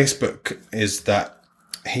 his Facebook is that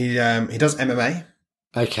he does MMA.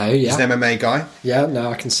 Okay, yeah. He's an MMA guy Yeah,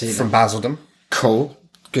 no, I can see from that. Basildon. Cool.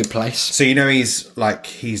 Good place. So he's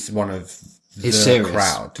one of the He's serious.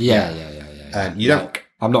 crowd. Yeah. You don't.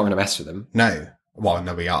 I'm not going to mess with him. No. Well,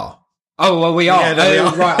 no, we are. Oh, well, we are. Yeah, no, we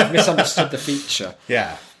are. Right. I've misunderstood the feature.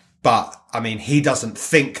 Yeah. But, I mean, he doesn't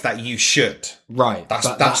think that you should. Right. That's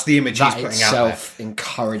but the image he's that putting out there. itself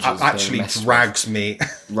encourages being Actually messed with. drags me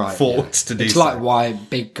Right, forwards to do It's so. like why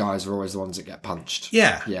big guys are always the ones that get punched.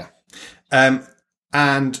 Yeah. Yeah.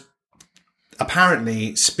 And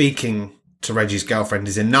apparently speaking to Reggie's girlfriend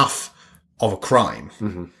is enough of a crime.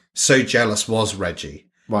 Mm-hmm. So jealous was Reggie,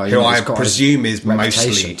 Well, who I he's got presume is his reputation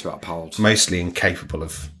mostly to uphold. mostly incapable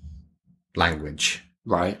of language.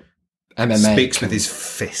 Right. MMA Speaks can- with his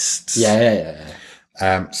fists. Yeah.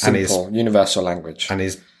 And his Simple, universal language. and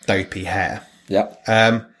his dopey hair. Yep.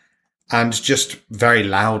 And just very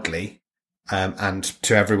loudly, and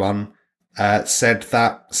to everyone, said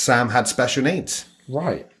that Sam had special needs.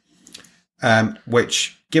 Right.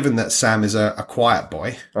 Which, given that Sam is a quiet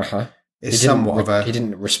boy, Uh-huh. is somewhat of a... He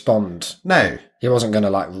didn't respond. No, He wasn't going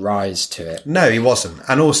to rise to it. no, he wasn't.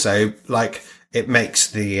 And also, it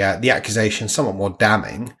makes the accusation somewhat more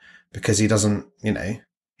damning because he doesn't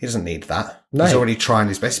need that. No. He's already trying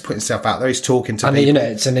his best. He's putting himself out there. He's talking to And people.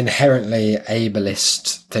 it's an inherently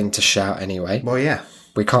ableist thing to shout anyway. Well, yeah.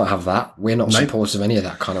 We can't have that. We're not supporters of any of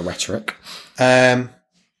that kind of rhetoric.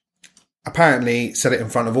 Apparently said it in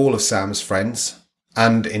front of all of Sam's friends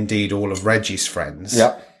and indeed all of Reggie's friends.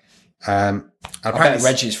 Yep. I Apparently, bet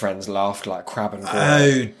Reggie's friends laughed like crab and goyle.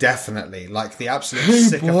 oh, definitely. Like the absolute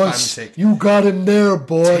sycophantic you got him there,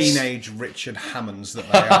 boys. teenage Richard Hammonds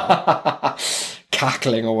that they are.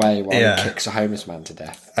 Cackling away while Yeah. he kicks a homeless man to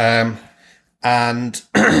death. And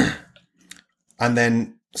and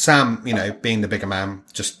then Sam, being the bigger man,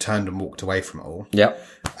 just turned and walked away from it all. Yep.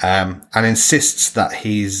 And insists that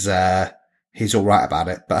he's all right about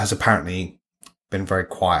it, but has apparently been very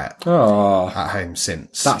quiet at home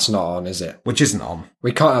since. That's not on, is it? Which isn't on.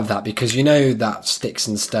 We can't have that because that sticks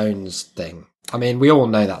and stones thing. I mean, we all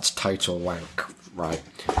know that's total wank, right?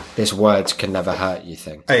 This words can never hurt you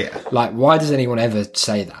thing. Oh, yeah. Like, why does anyone ever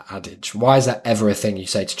say that adage? Why is that ever a thing you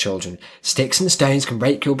say to children? Sticks and stones can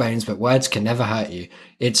break your bones, but words can never hurt you.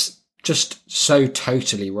 It's just so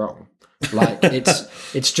totally wrong. Like,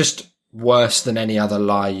 it's just worse than any other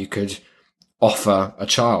lie you could offer a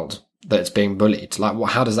child that's being bullied. Like,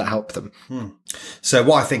 how does that help them? So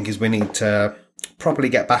what I think is we need to properly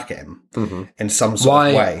get back at him in some sort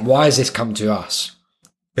of way. Why has this come to us?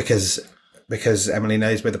 Because Emily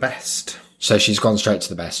knows we're the best. So she's gone straight to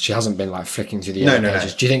the best. She hasn't been like flicking through the pages.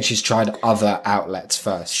 No. Do you think she's tried other outlets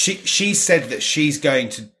first? She said that she's going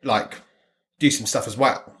to do some stuff as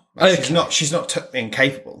well. She's not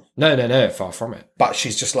incapable. No, far from it. But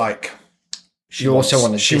she's just like she wants a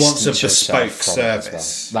bespoke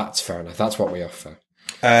service. Well. That's fair enough. That's what we offer.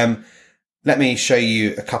 Let me show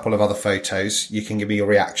you a couple of other photos. You can give me your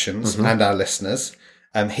reactions and our listeners.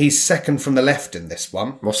 He's second from the left in this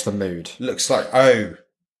one. What's the mood? Looks like,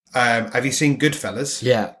 have you seen Goodfellas?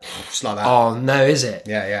 Yeah. Just like that. Oh, no, is it?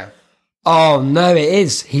 Yeah. Oh, no, it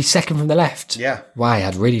is. He's second from the left. Yeah. Wow, he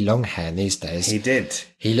had really long hair in these days. He did.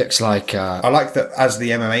 He looks like... I like that as the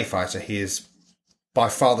MMA fighter, he is by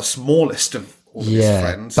far the smallest of all of his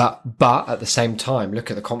friends. But at the same time, look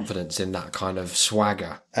at the confidence in that kind of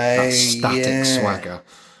swagger. That static swagger.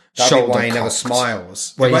 That'd be why he never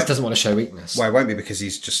smiles. Well, he doesn't want to show weakness. Well, it won't be because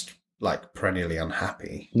he's just perennially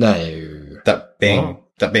unhappy. No.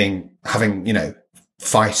 Having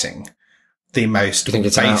fighting, the most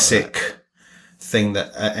basic thing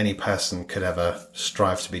that any person could ever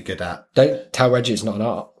strive to be good at. Don't tell Reggie it's not an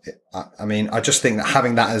art. I mean, I just think that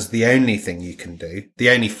having that as the only thing you can do, the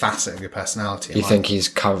only facet of your personality. You think he's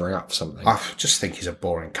covering up something? I just think he's a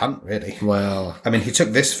boring cunt, really. Well, I mean, he took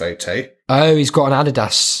this photo. Oh, he's got an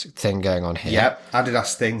Adidas thing going on here. Yep,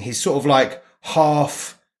 Adidas thing. He's sort of like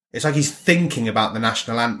half... It's like he's thinking about the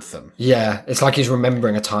national anthem. Yeah, it's like he's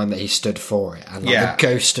remembering a time that he stood for it. And the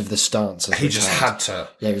ghost of the stance has returned. Just had to.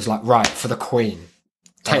 Yeah, he was like, right, for the Queen.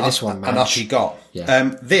 Take this one, man. And up he got.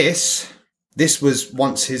 Yeah. This was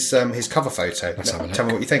once his cover photo. Tell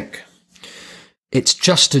me what you think. It's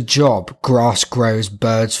just a job. Grass grows,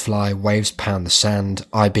 birds fly, waves pound the sand.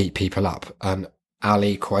 I beat people up. An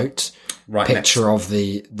Ali quote. Right. Picture of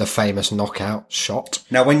the famous knockout shot.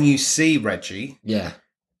 Now, when you see Reggie... Yeah.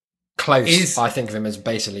 Close, I think of him as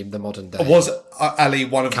basically the modern day. Was Ali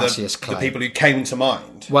one of the people who came to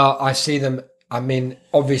mind? Well, I see them... I mean,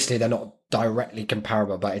 obviously they're not directly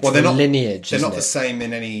comparable, but it's the lineage, They're not the same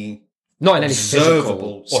in any... Not in any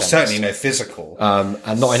physical sense. Or certainly no physical.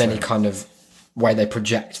 And not in any kind of way they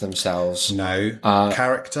project themselves. No.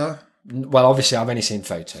 Character? Well, obviously, I've only seen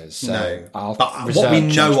photos. So no. But what we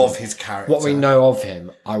know of his character... What we know of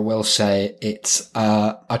him, I will say it's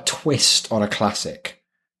a twist on a classic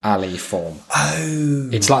Ali form. Oh.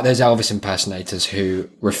 It's like those Elvis impersonators who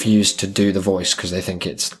refuse to do the voice because they think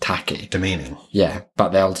it's tacky. Demeaning. Yeah, but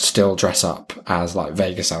they'll still dress up as like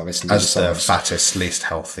Vegas Elvis. And as the fattest, least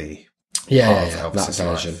healthy... that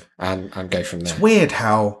version, and go from there. It's weird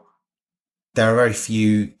how there are very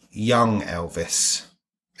few young Elvis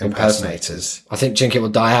impersonators. I think Jinkit will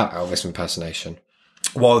die out Elvis impersonation.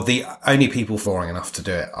 Well, the only people boring enough to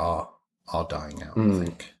do it are dying out, I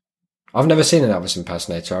think. I've never seen an Elvis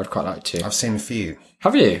impersonator. I'd quite like to. I've seen a few.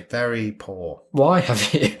 Have you? Very poor. Why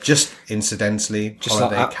have you? Just incidentally, just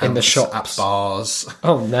holiday like camps, in the shops, at bars.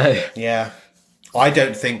 Oh no! Yeah. I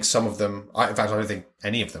don't think some of them... in fact, I don't think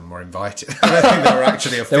any of them were invited. I don't think they were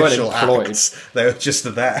actually official acts. They were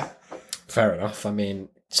just there. Fair enough. I mean,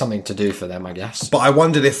 something to do for them, I guess. But I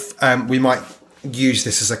wondered if we might use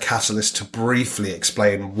this as a catalyst to briefly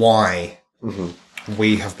explain why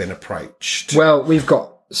we have been approached. Well, we've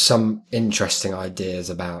got some interesting ideas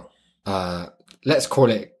about, let's call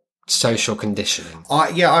it social conditioning.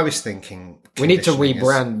 I was thinking... We need to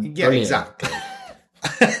rebrand. Yeah, exactly.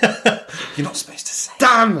 You're not supposed to say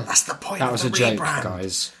Damn! That's the point. That was a joke,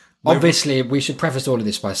 guys. Obviously, we should preface all of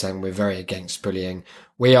this by saying we're very against bullying.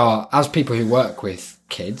 We are, as people who work with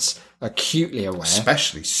kids, acutely aware.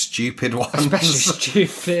 Especially stupid ones. Especially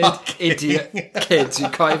stupid, idiot kids who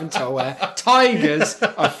can't even tell where tigers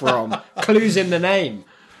are from. Clues in the name.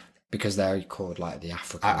 Because they're called like the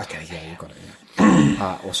African. Okay, yeah, you got it.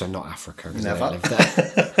 Yeah. Also, not Africa. Never. They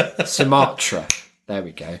live there. Sumatra. There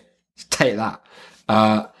we go. Take that.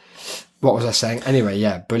 What was I saying? Anyway,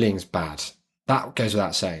 yeah, bullying's bad. That goes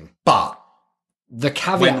without saying. But the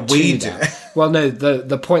caveat when we to do that, it, well, no,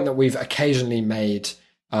 the point that we've occasionally made,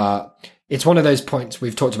 it's one of those points,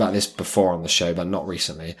 we've talked about this before on the show, but not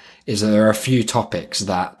recently, is that there are a few topics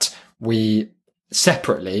that we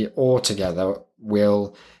separately or together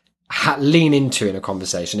will lean into in a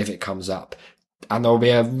conversation if it comes up. And there'll be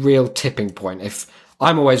a real tipping point if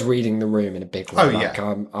I'm always reading the room in a big way. Oh, like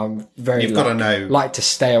yeah. I'm very You've got to know like to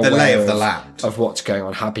stay aware the lay of the land. of what's going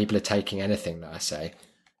on, how people are taking anything that I say.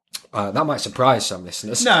 That might surprise some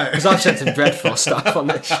listeners. No. Because I've said some dreadful stuff on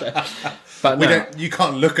this show. But no, you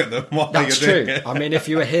can't look at them while that's you're doing true. it. I mean, if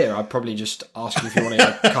you were here, I'd probably just ask you if you wanted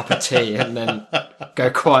a cup of tea and then go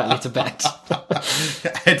quietly to bed.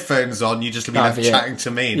 Headphones on, you just be That'd left be it. chatting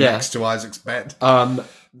to me Yeah. next to Isaac's bed.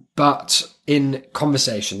 But in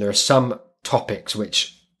conversation, there are some topics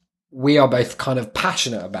which we are both kind of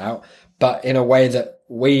passionate about, but in a way that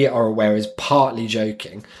we are aware is partly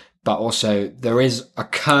joking, but also there is a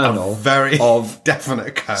kernel Very of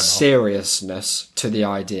definite kernel. seriousness to the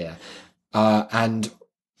idea. And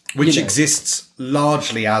Which you know, exists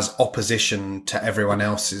largely as opposition to everyone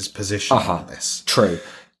else's position on this. true.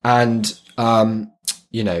 And,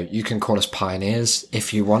 you know, you can call us pioneers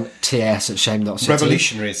if you want. TS at shame.city.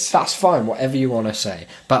 Revolutionaries. That's fine, whatever you want to say.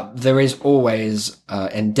 But there is always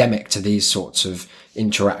endemic to these sorts of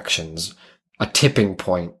interactions a tipping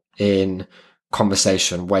point in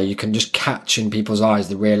conversation where you can just catch in people's eyes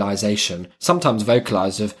the realization, sometimes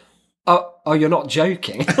vocalized, of, oh, you're not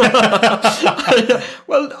joking.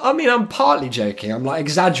 Well, I mean, I'm partly joking. I'm like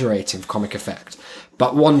exaggerating for comic effect.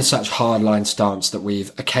 But one such hardline stance that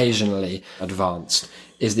we've occasionally advanced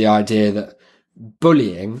is the idea that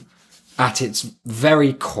bullying at its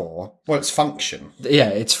very core, Well, it's function.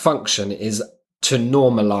 its function is to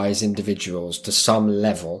normalize individuals to some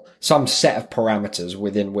level, some set of parameters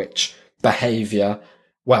within which behavior,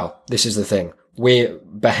 well, this is the thing.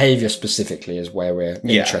 Behavior specifically is where we're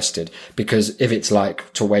interested, because if it's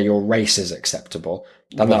like to where your race is acceptable,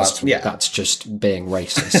 then that's just being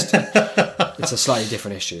racist. It's a slightly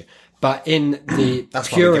different issue. But in the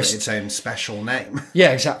That's why we give purest, it its own special name.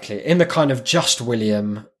 yeah, exactly. In the kind of Just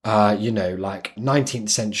William, you know, like 19th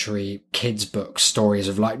century kids' book stories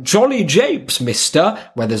of like Jolly Japes, mister,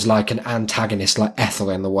 where there's like an antagonist like Ethel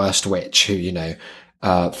in The Worst Witch who, you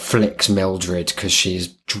know, flicks Mildred because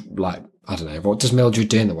she's like, I don't know, what does Mildred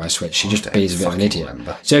do in The Worst Witch? She just bees a bit of an idiot.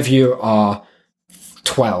 Remember. So if you are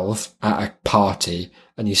 12 at a party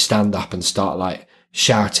and you stand up and start like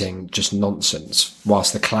shouting just nonsense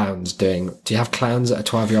whilst the clown's doing... Do you have clowns at a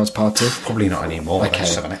 12-year-old's party? Probably not anymore. Okay. They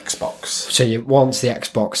just have an Xbox. So once the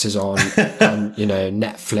Xbox is on and, you know,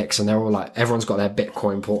 Netflix, and they're all like, everyone's got their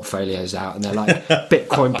Bitcoin portfolios out and they're like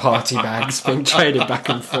Bitcoin party bags being traded back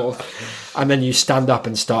and forth. And then you stand up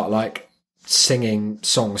and start like singing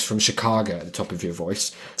songs from Chicago at the top of your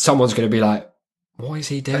voice. Someone's going to be like, what is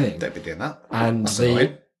he doing? Don't be doing that. And That's the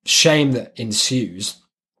annoying. shame that ensues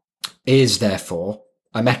is therefore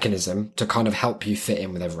a mechanism to kind of help you fit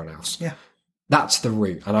in with everyone else. Yeah. That's the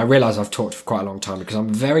route. And I realise I've talked for quite a long time because I'm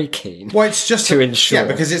very keen Well, it's just to ensure. Yeah,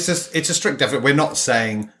 because it's a strict definite. We're not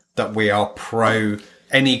saying that we are pro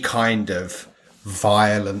any kind of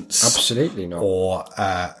violence. Absolutely not. Or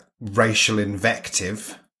racial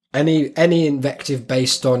invective. Any invective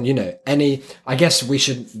based on, you know, I guess we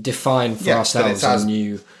should define for ourselves a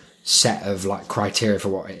new set of like criteria for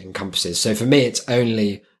what it encompasses. So for me, it's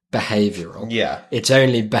only behavioural. Yeah. It's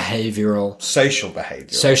only behavioural. Social behaviour.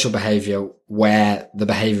 Social behaviour where the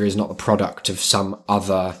behaviour is not the product of some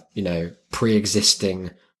other, you know,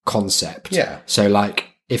 pre-existing concept. Yeah. So like,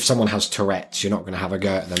 if someone has Tourette's, you're not going to have a go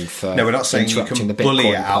at them for No, we're not saying you interrupting can the bully Bitcoin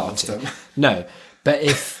it out party. of them. No, but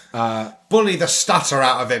if Bully the stutter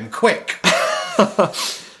out of him, quick!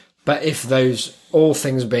 but if those all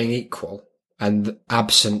things being equal and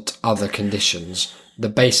absent other conditions, the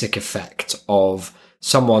basic effect of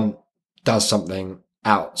someone does something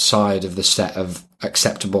outside of the set of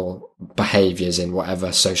acceptable behaviours in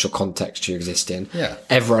whatever social context you exist in,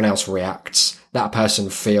 everyone else reacts. That person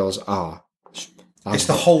feels, It's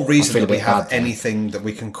the whole reason feel a that we bit have bad there. anything that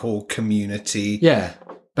we can call community. yeah.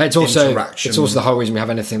 But it's also Interaction. the whole reason we have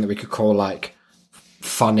anything that we could call like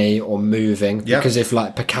funny or moving. Yeah. Because if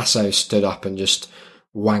like Picasso stood up and just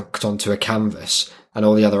wanked onto a canvas and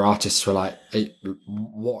all the other artists were like, hey,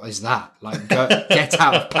 what is that? Like, get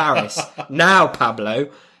out of Paris now, Pablo.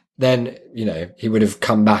 Then, you know, he would have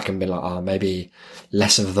come back and been like, maybe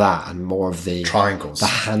less of that and more of the Triangles. the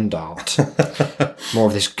hand art, more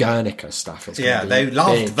of this Guernica stuff. It's gonna Yeah, be they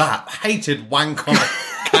loved big. that. Hated wank on a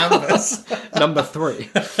canvas. Number 3.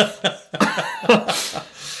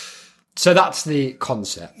 So that's the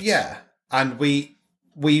concept. Yeah. And we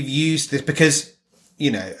we've used this because,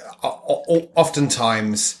 you know,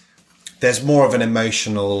 oftentimes there's more of an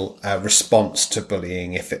emotional response to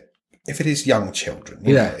bullying if it is young children.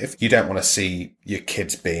 You know, if you don't want to see your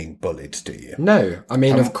kids being bullied, do you? No. I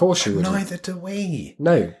mean, of course you wouldn't. Neither do we.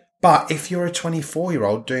 No. But if you're a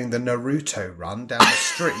 24-year-old doing the Naruto run down the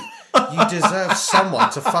street, you deserve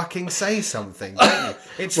someone to fucking say something, don't you?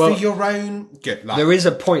 It's for your own good. Like, there is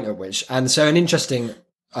a point at which, and so an interesting...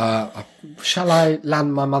 shall I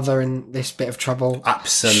land my mother in this bit of trouble?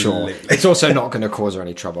 Absolutely. Sure. It's also not going to cause her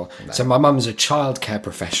any trouble. No. So my mum's a childcare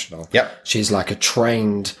professional. Yep. She's like a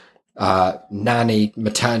trained nanny,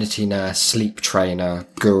 maternity nurse, sleep trainer,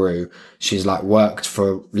 guru. She's like worked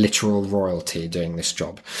for literal royalty doing this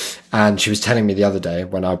job. And she was telling me the other day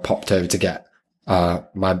when I popped over to get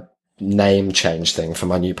my name change thing for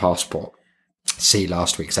my new passport. See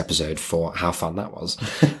last week's episode for how fun that was.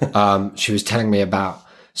 She was telling me about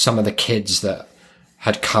some of the kids that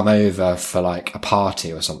had come over for like a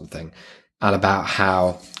party or something, and about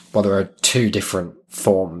how, well, there are two different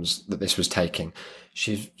forms that this was taking.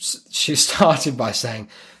 She started by saying,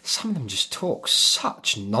 some of them just talk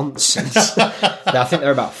such nonsense. Now, I think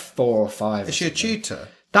they're about 4 or 5. Is she a tutor?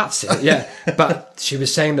 That's it, yeah. But she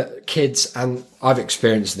was saying that kids, and I've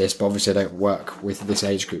experienced this, but obviously I don't work with this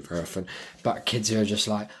age group very often, but kids who are just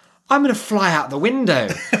like, I'm going to fly out the window.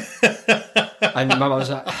 And my mum was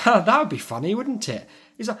like, oh, that would be funny, wouldn't it?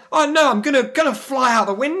 He's like, oh no, I'm going to fly out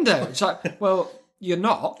the window. It's like, well, you're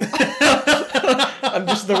not. And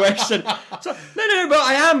just the way she said, so, no, but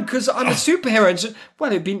I am, because I'm a superhero. And so,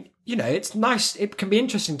 well, it'd be, you know, it's nice. It can be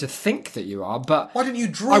interesting to think that you are, but why didn't you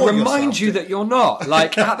draw? I remind you that you're not.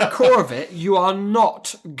 Like, at the core of it, you are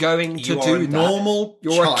not going to do that. Normal.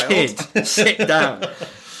 You're child. a kid. Sit down.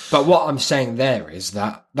 But what I'm saying there is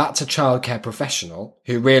that that's a childcare professional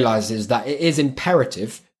who realises that it is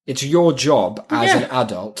imperative. It's your job as an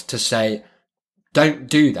adult to say, don't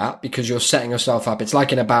do that because you're setting yourself up. It's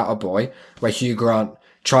like in About a Boy where Hugh Grant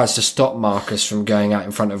tries to stop Marcus from going out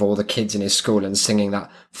in front of all the kids in his school and singing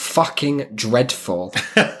that fucking dreadful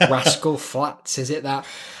Rascal Flatts. Is it that?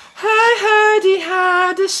 I heard he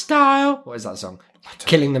had a style. What is that song?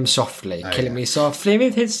 Killing Them Softly. Killing Me Softly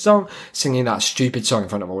with his song. Singing that stupid song in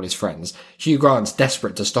front of all his friends. Hugh Grant's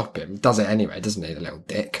desperate to stop him. Does it anyway, doesn't he, the little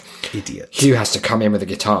dick? Idiot. Hugh has to come in with a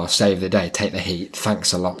guitar, save the day, take the heat.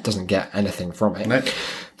 Thanks a lot. Doesn't get anything from it. No.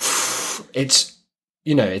 It's,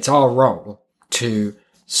 you know, it's our role to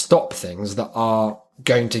stop things that are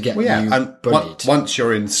going to get you and bullied. Once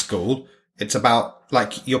you're in school, it's about,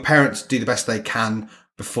 like, your parents do the best they can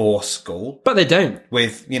before school. But they don't.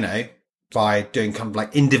 With, you know, by doing kind of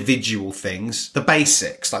like individual things, the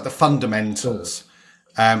basics, like the fundamentals.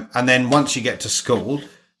 And then once you get to school,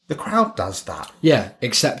 the crowd does that. Yeah,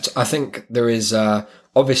 except I think there is,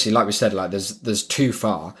 obviously, like we said, like there's too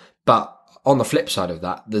far, but on the flip side of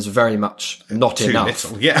that, there's very much not too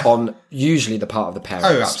enough little, on usually the part of the parents.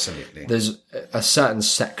 Oh, absolutely. There's a certain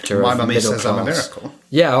sector My of mummy middle says class. I'm a miracle.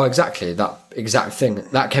 Yeah, oh, exactly. That exact thing.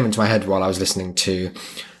 That came into my head while I was listening to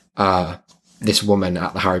this woman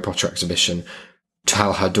at the Harry Potter exhibition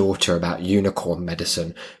tell her daughter about unicorn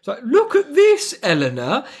medicine. It's like, look at this,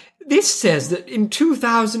 Eleanor. This says that in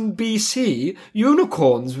 2000 BC,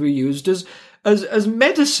 unicorns were used as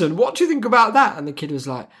medicine. What do you think about that? And the kid was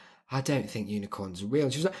like, I don't think unicorns are real.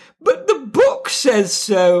 And she was like, but the book says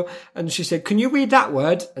so. And she said, can you read that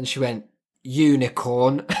word? And she went,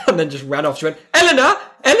 unicorn. And then just ran off. She went, Eleanor.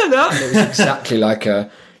 And it was exactly like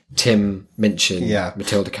a Tim Minchin,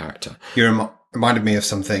 Matilda character. You reminded me of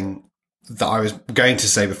something that I was going to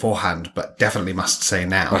say beforehand, but definitely must say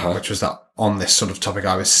now, which was that on this sort of topic,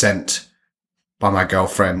 I was sent by my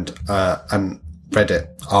girlfriend and Reddit,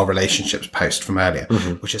 our relationships post from earlier,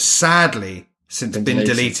 which has sadly since been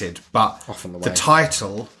deleted. But the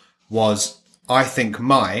title was, I think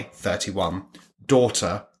my 31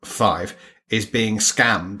 daughter, 5, is being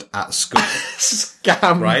scammed at school.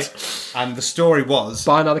 Scammed. Right? And the story was...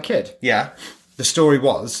 by another kid? Yeah. The story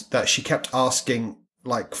was that she kept asking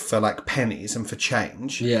for pennies and for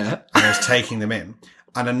change. Yeah. And I was taking them in.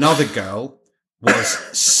 And another girl was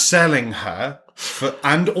selling her,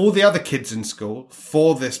 and all the other kids in school,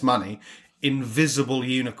 for this money, invisible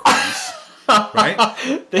unicorns. Right?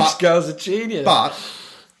 This girl's a genius. But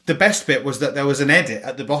the best bit was that there was an edit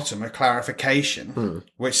at the bottom, a clarification,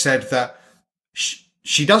 which said that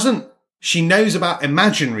she knows about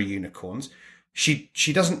imaginary unicorns. She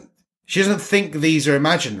doesn't think these are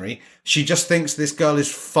imaginary. She just thinks this girl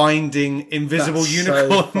is finding invisible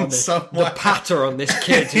unicorns somewhere. The patter on this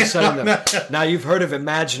kid who's selling them. Now you've heard of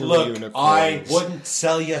imaginary unicorns. I wouldn't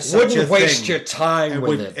sell you such a thing. Wouldn't waste your time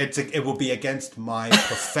with it. It would be against my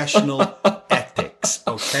professional ethics. bikes,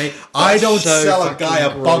 okay? I don't so sell a guy a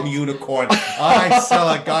fucking bum rude. unicorn. I sell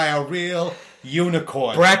a guy a real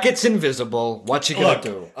unicorn. Brackets invisible. What you gonna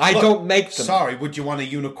do? I don't make them. Sorry, would you want a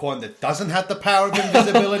unicorn that doesn't have the power of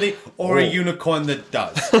invisibility, or a unicorn that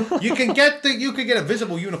does? You can get a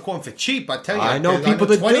visible unicorn for cheap. I tell you, I know people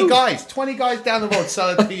that 20 do. guys, 20 guys down the road sell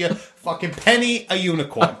it to you, fucking penny a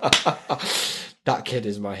unicorn. That kid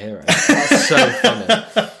is my hero. That's so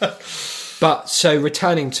funny. But so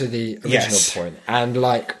returning to the original Yes. point, and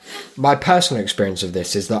like my personal experience of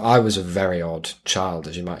this is that I was a very odd child,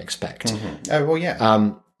 as you might expect. Oh well, yeah.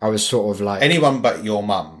 I was sort of like Anyone but your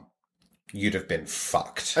mum, you'd have been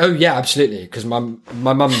fucked. oh yeah, absolutely, because my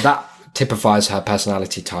mum, that typifies her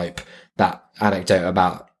personality type. That anecdote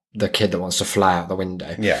about the kid that wants to fly out the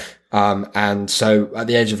window. Yeah. And so at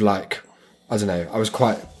the age of like, I don't know, I was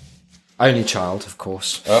quite only child, of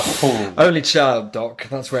course. Oh. Only child, Doc.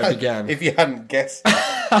 That's where it began. If you hadn't guessed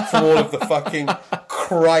from all of the fucking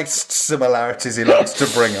Christ similarities he likes to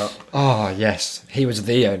bring up. Oh, yes. He was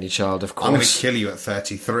the only child, of I'm going to course. kill you at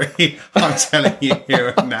 33. I'm telling you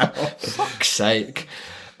here and now. Fuck's sake.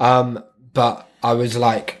 But I was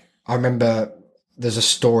like, I remember there's a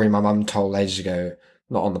story my mum told ages ago,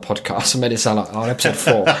 not on the podcast, I made it sound like on episode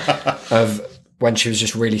 4, of when she was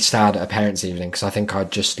just really sad at her parents' evening, because I think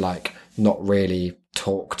I'd just like not really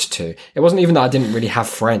talked to. It wasn't even that I didn't really have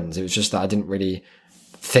friends, it was just that I didn't really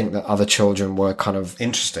think that other children were kind of,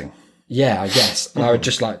 Interesting. yeah, I guess. And I would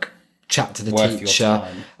just like chat to the Worth your teacher.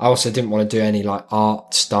 time. I also didn't want to do any like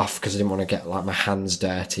art stuff because I didn't want to get like my hands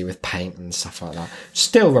dirty with paint and stuff like that.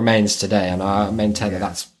 Still remains today, and I maintain that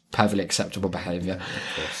that's perfectly acceptable behaviour.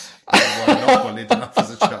 I was not bullied enough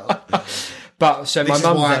as a child. But so This my is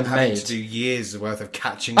mum why I'm then having made to do years worth of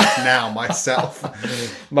catching up now myself.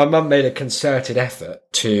 my mum made a concerted effort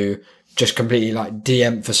to just completely like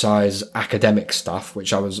de-emphasize academic stuff,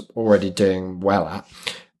 which I was already doing well at,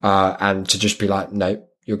 and to just be like, no,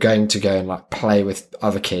 you're going to go and like play with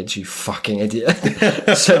other kids, you fucking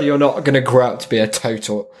idiot. So you're not going to grow up to be a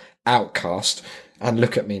total outcast. And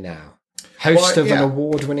look at me now, host Well, of yeah. an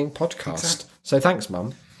award-winning podcast. So thanks,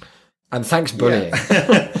 Mum, and thanks bullying.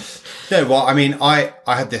 No, well, I mean, I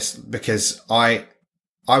had this because I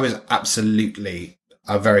was absolutely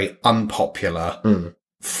a very unpopular,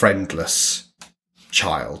 friendless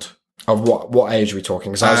child. Of what age are we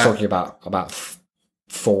talking? Because I was talking about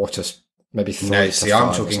 4 to maybe 3 No, to see, 5 I'm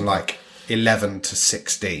or talking something. like 11 to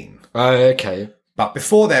 16. Oh, okay. But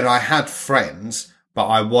before then, I had friends, but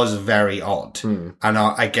I was very odd. And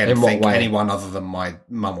I, again, In what think way? anyone other than my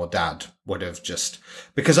mum or dad would have just,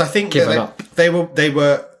 because I think Given that up. they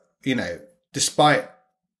were, you know, despite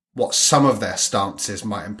what some of their stances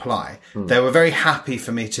might imply, they were very happy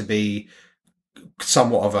for me to be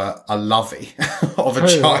somewhat of a lovey of a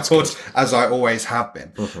that's child, as I always have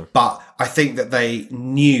been. But I think that they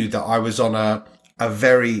knew that I was on a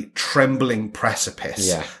very trembling precipice,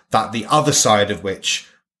 Yeah. that the other side of which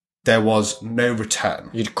there was no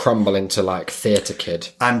return. You'd crumble into like theatre kid.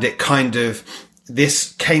 And it kind of,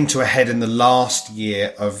 this came to a head in the last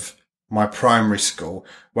year of my primary school,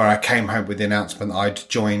 where I came home with the announcement that I'd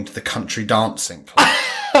joined the country dancing club.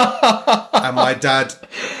 And my dad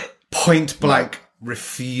point blank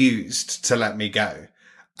refused to let me go.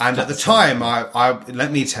 And at the time, I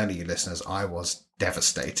let me tell you, listeners, I was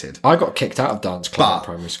devastated. I got kicked out of dance club But in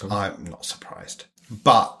primary school. I'm not surprised.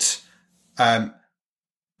 But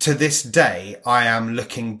to this day, I am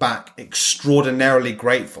looking back extraordinarily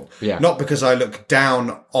grateful. Yeah. Not because I look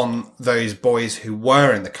down on those boys who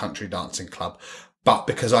were in the country dancing club, but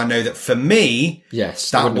because I know that for me, Yes,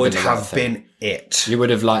 it that wouldn't would have been the right have thing. been it. You would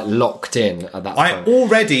have like locked in at that I point.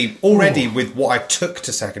 already with what I took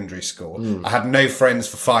to secondary school, I had no friends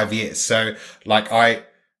for 5 years. So like I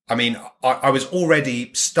was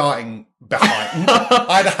already starting behind.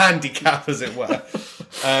 I had a handicap, as it were,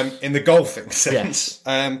 in the golfing sense.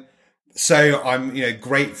 Yes. So I'm,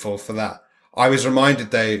 grateful for that. I was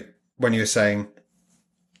reminded though, when you were saying,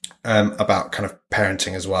 about kind of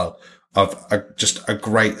parenting as well, of just a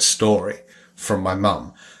great story from my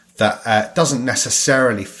mum that, doesn't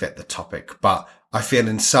necessarily fit the topic, but I feel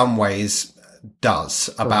in some ways does,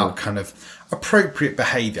 about kind of appropriate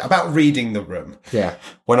behavior, about reading the room. Yeah.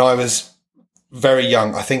 When I was very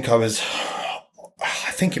young, I think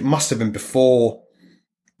it must have been before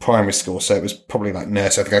primary school. So it was probably like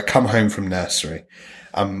nursery. I think I'd come home from nursery.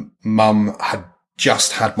 Mum had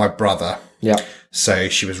just had my brother. Yeah. So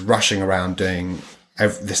she was rushing around doing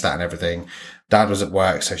this, that and everything. Dad was at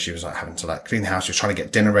work, so she was like having to like clean the house. She was trying to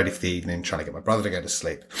get dinner ready for the evening, trying to get my brother to go to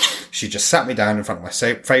sleep. She just sat me down in front of my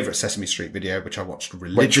favourite Sesame Street video, which I watched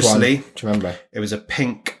religiously. Which one? Do you remember? It was a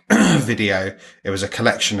pink video. It was a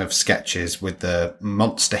collection of sketches with the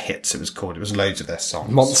Monster Hits, it was called. It was loads of their songs.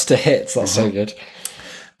 Monster Hits, that's so good.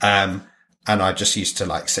 And I just used to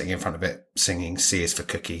like sitting in front of it, singing C is for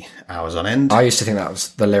Cookie hours on end. I used to think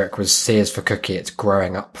the lyric was C is for Cookie, it's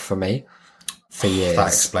growing up for me. For years. That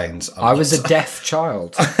explains a lot. I was a deaf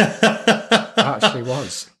child. I actually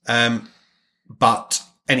was. But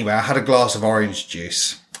anyway, I had a glass of orange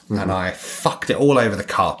juice and I fucked it all over the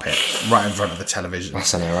carpet right in front of the television.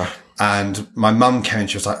 That's an error. And my mum came and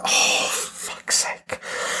she was like, oh, for fuck's sake.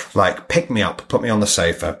 Like, picked me up, put me on the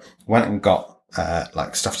sofa, went and got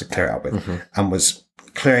like stuff to clear it up with and was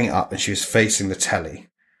clearing it up, and she was facing the telly.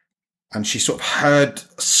 And she sort of heard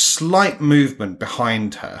slight movement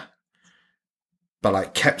behind her, but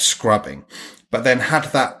like kept scrubbing, but then had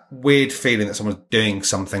that weird feeling that someone's doing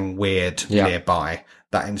something weird nearby,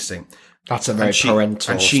 that instinct. That's a very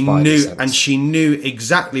parental and she knew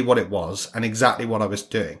exactly what it was and exactly what I was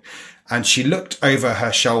doing. And she looked over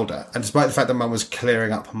her shoulder, and despite the fact that Mum was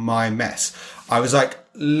clearing up my mess, I was like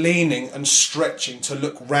leaning and stretching to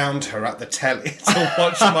look round her at the telly to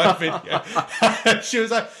watch my video. She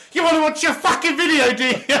was like, you want to watch your fucking video, do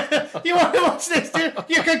you? You want to watch this, do you?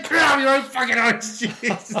 You can cram your own fucking orange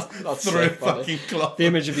juice through a fucking cloth. The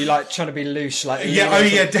image of you like trying to be loose, like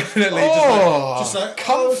definitely. Just like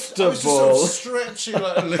comfortable. I was just sort of stretching,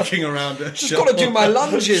 like looking around her. Just got to do my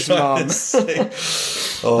lunges, Mum. That's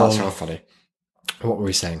so funny. What were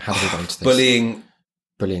we saying? How did we go into this?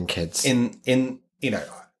 Bullying kids. In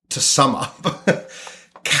to sum up,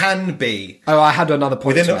 can be. Oh, I had another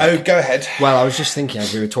point. Go ahead. Well, I was just thinking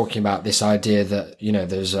as we were talking about this idea that,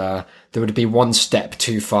 there would be one step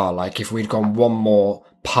too far. Like if we'd gone one more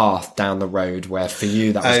path down the road where for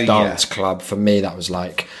you that was dance club, for me that was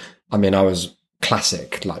like, I was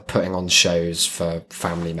classic, like putting on shows for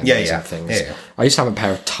family members and things. Yeah. I used to have a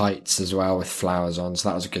pair of tights as well with flowers on, so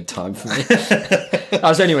that was a good time for me. That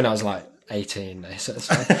was only when I was like 18. So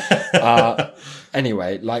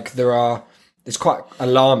anyway, like it's quite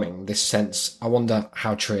alarming, this sense. I wonder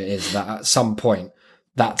how true it is that at some point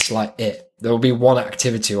that's like it. There will be one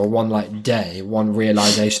activity or one like day, one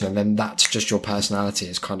realization, and then that's just your personality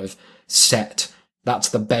is kind of set. That's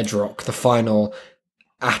the bedrock, the final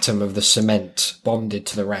atom of the cement bonded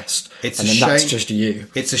to the rest. That's just you.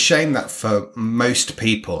 It's a shame that for most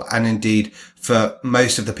people, and indeed for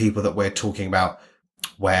most of the people that we're talking about,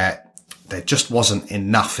 where there just wasn't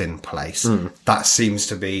enough in place, that seems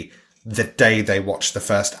to be the day they watched the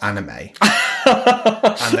first anime.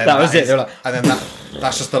 And then that was it. They were like, and then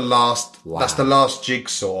that's just the last. Wow. That's the last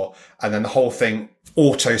jigsaw, and then the whole thing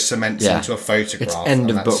auto cements into a photograph. It's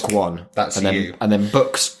end of book one. That's you. And then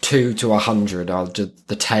books 2 to 100 are just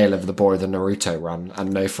the tale of the boy of the Naruto run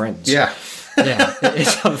and no friends. Yeah. Yeah,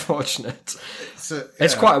 it's unfortunate.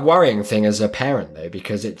 It's quite a worrying thing as a parent though,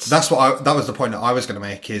 because that was the point that I was going to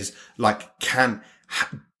make is like, can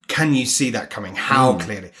you see that coming? How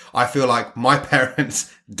clearly? I feel like my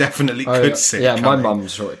parents definitely could see it coming. My mum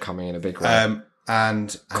saw it coming in a big way.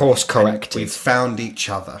 And course corrected. We've found each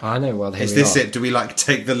other. I know. Well, is this it? Do we like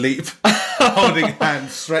take the leap, holding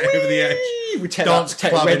hands straight over the edge? We dance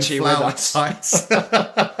club Reggie in flower tights,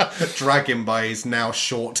 drag him by his now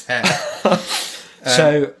short hair.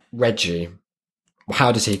 So Reggie,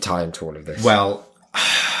 how does he tie into all of this? Well,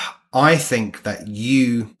 I think that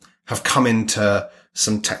you have come into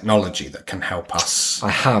some technology that can help us. I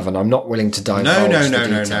have, and I'm not willing to divulge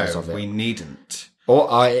the details of it. We needn't.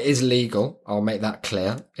 It is legal. I'll make that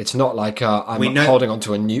clear. It's not like I'm holding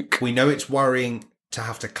onto a nuke. We know it's worrying to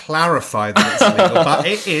have to clarify that it's legal, but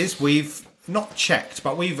it is. We've not checked,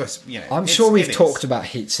 but we've, I'm sure we've talked about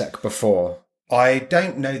HeatSec before. I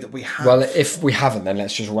don't know that we have. Well, if we haven't, then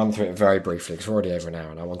let's just run through it very briefly, because we're already over an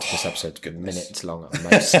hour, and I wanted this episode to be minutes long at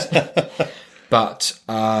most. But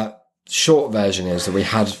short version is that we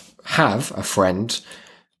have a friend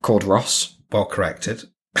called Ross. Well corrected.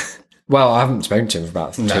 Well, I haven't spoken to him for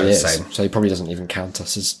about 2 years, same. So he probably doesn't even count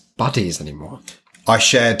us as buddies anymore. I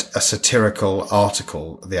shared a satirical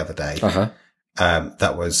article the other day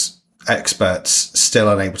that was experts still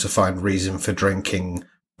unable to find reason for drinking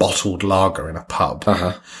bottled lager in a pub.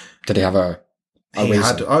 Did he have a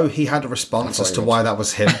reason? He had a response as to why that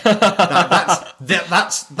was him.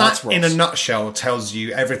 That's in a nutshell tells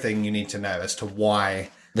you everything you need to know as to why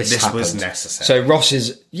this was necessary. So Ross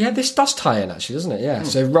is, this does tie in actually, doesn't it? Yeah.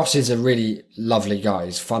 So Ross is a really lovely guy.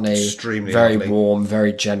 He's funny, extremely very lovely. Warm,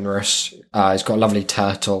 very generous. He's got a lovely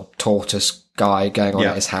tortoise guy going on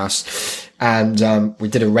at his house. And we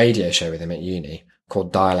did a radio show with him at uni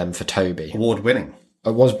called Dial M for Toby. Award-winning.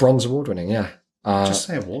 It was bronze award-winning, yeah. Just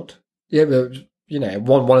say award. Yeah, but, you know,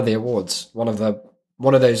 won one of the awards. One of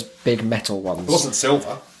those big metal ones. It wasn't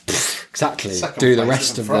silver. Exactly. Second Do the place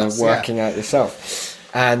rest isn't of for the us, working out yourself.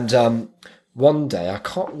 And one day, I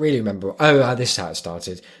can't really remember. This is how it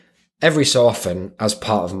started. Every so often, as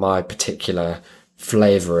part of my particular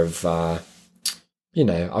flavour of, you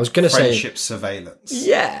know, I was going to say... Friendship surveillance.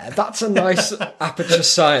 Yeah, that's a nice Aperture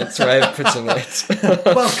Science way of putting it.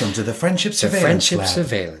 Welcome to the Friendship Surveillance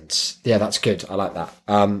Surveillance. Yeah, that's good. I like that.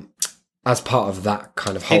 As part of that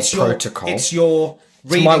kind of whole protocol. It's your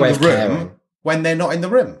reading my way the of room caring. when they're not in the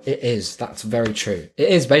room. It is. That's very true. It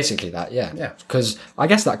is basically that, yeah. Yeah. Because I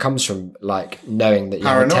guess that comes from, like, knowing that you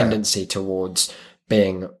have a tendency towards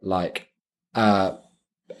being, like,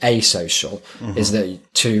 asocial, is that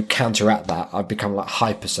to counteract that, I've become, like,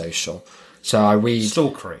 hypersocial. So I read...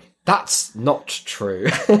 Stalkery. That's not true.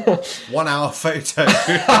 1 hour photo.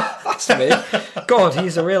 That's me. God,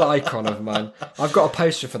 he's a real icon of mine. I've got a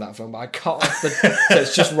poster for that film, but I cut off so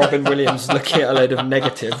it's just Robin Williams looking at a load of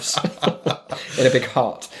negatives in a big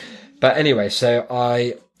heart. But anyway, so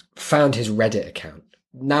I found his Reddit account.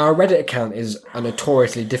 Now, a Reddit account is a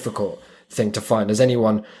notoriously difficult thing to find.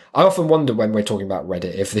 I often wonder when we're talking about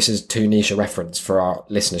Reddit if this is too niche a reference for our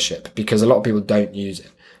listenership, because a lot of people don't use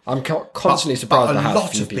it. I'm constantly surprised at how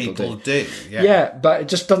few people do. Yeah, but it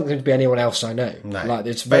just doesn't seem to be anyone else I know. No. Like,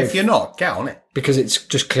 it's very, but if you're not, get on it. Because it's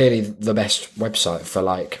just clearly the best website for,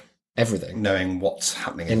 like, everything. Knowing what's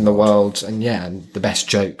happening in the world. And the best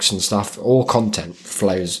jokes and stuff. All content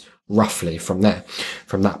flows roughly from there,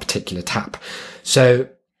 from that particular tab. So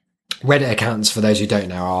Reddit accounts, for those who don't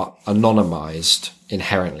know, are anonymized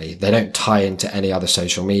inherently. They don't tie into any other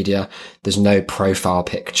social media. There's no profile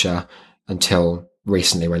picture until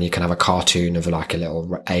recently, when you can have a cartoon of, like, a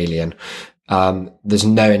little alien. There's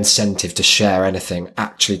no incentive to share anything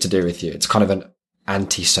actually to do with you. It's kind of an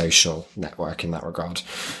antisocial network in that regard.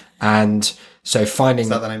 And so finding... Is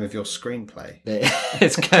that the name of your screenplay?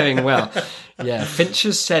 It's going well. Yeah, Finch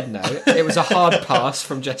has said no. It was a hard pass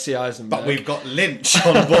from Jesse Eisenberg. But we've got Lynch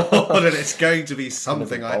on board, and it's going to be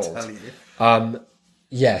something, I tell you.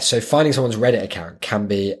 Yeah, so finding someone's Reddit account can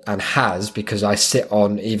be, and has, because I sit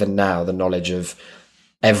on, even now, the knowledge of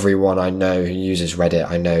everyone I know who uses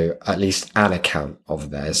Reddit. I know at least an account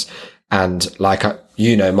of theirs. And, like,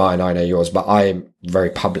 you know mine, I know yours, but I'm very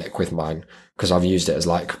public with mine because I've used it as,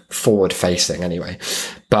 like, forward-facing anyway.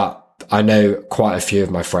 But I know quite a few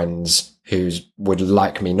of my friends who would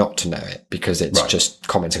like me not to know it because it's just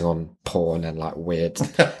commenting on porn and, like, weird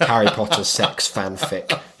Harry Potter sex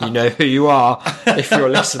fanfic. You know who you are if you're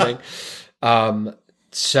listening.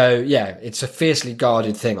 So, yeah, it's a fiercely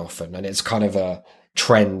guarded thing often, and it's kind of a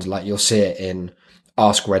trend. Like, you'll see it in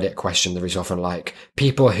Ask Reddit questions very often, like,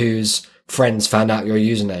 people whose friends found out your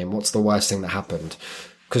username, what's the worst thing that happened?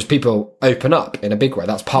 Because people open up in a big way.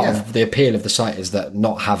 That's part of the appeal of the site, is that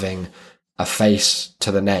not having a face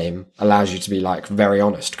to the name allows you to be, like, very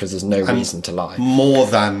honest, because there's no reason to lie. More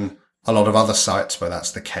than a lot of other sites where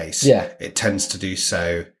that's the case. Yeah. It tends to do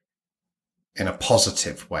so in a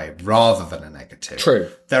positive way rather than a negative. True.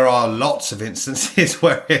 There are lots of instances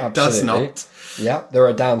where it does not. Yeah, there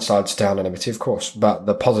are downsides to anonymity, of course, but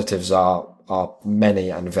the positives are many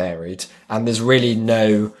and varied. And there's really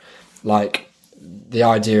no, like, the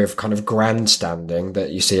idea of kind of grandstanding that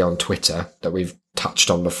you see on Twitter that we've touched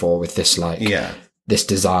on before, with this, like, this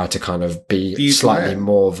desire to kind of be slightly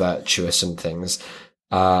more virtuous and things,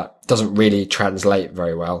 doesn't really translate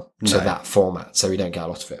very well to that format. So we don't get a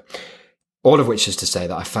lot of it. All of which is to say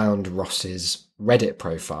that I found Ross's Reddit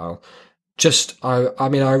profile. I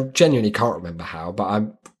mean, I genuinely can't remember how, but I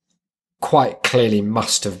quite clearly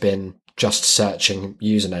must have been just searching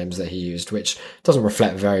usernames that he used, which doesn't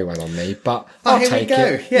reflect very well on me, but I'll take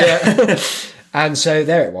it. Yeah. And so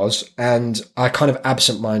there it was. And I kind of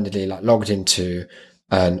absentmindedly, like, logged into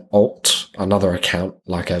an another account,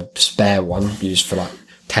 like a spare one used for, like,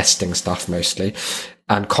 testing stuff mostly,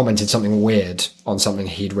 and commented something weird on something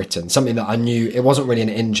he'd written, something that I knew it wasn't really an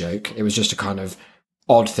in-joke. It was just a kind of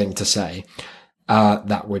odd thing to say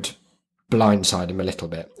that would blindside him a little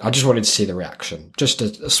bit. I just wanted to see the reaction, just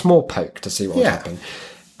a small poke to see what would happen.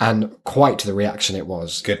 And quite the reaction it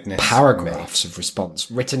was. Goodness paragraphs of response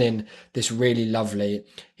written in this really lovely.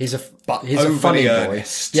 He's a funny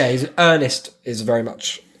earnest. boy. Yeah, he's earnest is very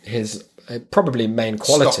much his probably main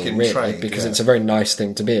quality, really, trade, because it's a very nice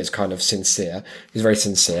thing to be. It's kind of sincere. He's very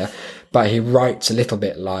sincere, but he writes a little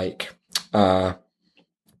bit like a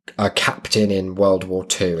captain in World War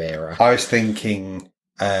II era. I was thinking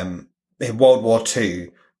in World War II,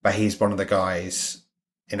 but he's one of the guys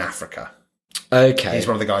in Africa. Okay. He's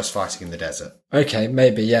one of the guys fighting in the desert. Okay,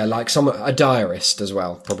 maybe, yeah, like a diarist as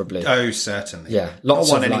well, probably. Oh, certainly. Yeah, lots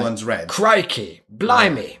Not one of anyone's read. Crikey,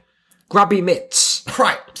 blimey, grubby mitts.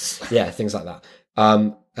 Cripes. Yeah, things like that.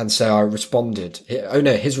 And so I responded.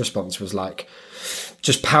 His response was like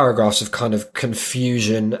just paragraphs of kind of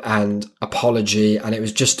confusion and apology, and it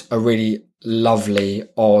was just a really lovely,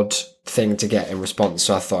 odd thing to get in response.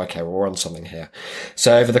 So I thought, okay, well, we're on something here.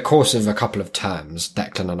 So over the course of a couple of terms,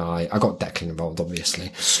 Declan and I got Declan involved,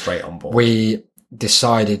 obviously. Straight on board. We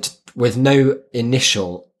decided, with no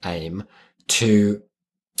initial aim, to,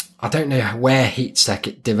 I don't know where Heatsec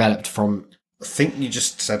it developed from. I think you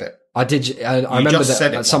just said it. I did. I remember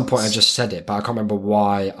that at some point I once. just said it, but I can't remember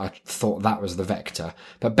why I thought that was the vector.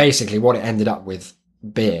 But basically what it ended up with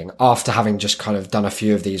being, after having just kind of done a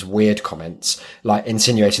few of these weird comments, like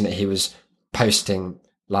insinuating that he was posting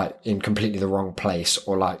like in completely the wrong place,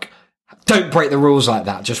 or like, don't break the rules like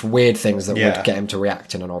that, just weird things that would get him to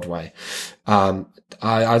react in an odd way. I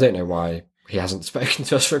don't know why he hasn't spoken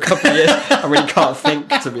to us for a couple of years. I really can't think,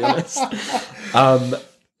 to be honest.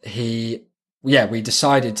 We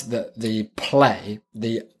decided that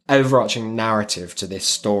the overarching narrative to this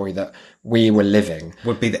story that we were living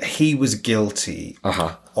would be that he was guilty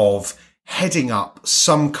of heading up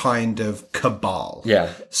some kind of cabal.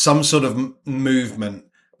 Yeah. Some sort of movement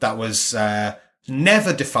that was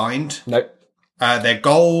never defined. Nope. Their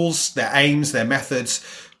goals, their aims, their methods,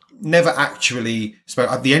 never actually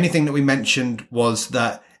spoke. The only thing that we mentioned was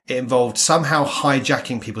that it involved somehow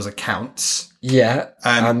hijacking people's accounts. Yeah.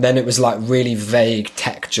 And then it was like really vague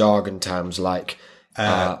tech jargon terms like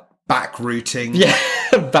back routing. Yeah.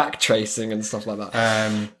 Back tracing and stuff like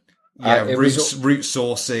that. Root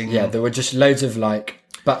sourcing. Yeah, there were just loads of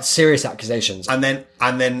but serious accusations. And then,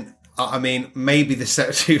 I mean, maybe the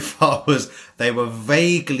step too far was they were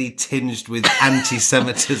vaguely tinged with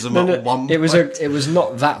anti-Semitism at one point. It was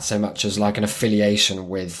not that so much as like an affiliation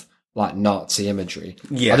with like Nazi imagery.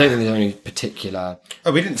 Yeah. I don't think there's any particular.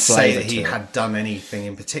 Oh, we didn't say that he had done anything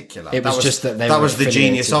in particular. It was just that that was the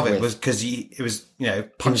genius of it, was because it was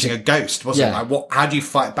punching a ghost, wasn't it? Like, how do you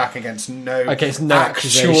fight back against no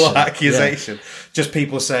actual accusation? Yeah. Just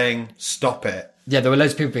people saying stop it. Yeah, there were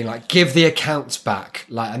loads of people being like, give the accounts back,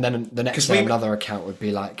 and then the next day another account would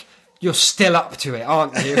be like, you're still up to it,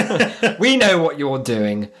 aren't you? We know what you're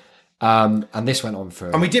doing. And this went on for...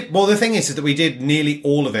 And we did... Well, the thing is that we did nearly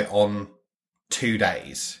all of it on 2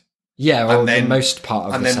 days. Yeah, well, the most part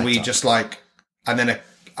of it. And then we just and then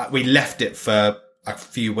we left it for a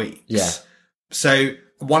few weeks. Yeah. So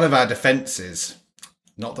one of our defences,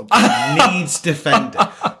 not that needs defending,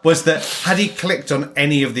 was that had he clicked on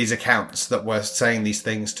any of these accounts that were saying these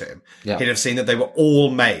things to him, he'd have seen that they were all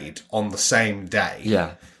made on the same day.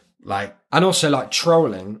 Yeah. And also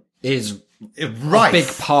trolling is... a big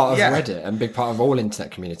part of Reddit and big part of all internet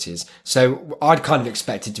communities. So I'd kind of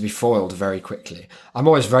expect it to be foiled very quickly. I'm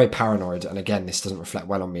always very paranoid, and again, this doesn't reflect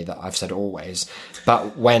well on me that I've said always,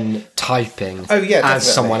 but when typing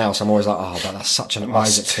as someone else, I'm always like, but that's such an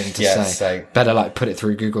Isaac thing to say. Better put it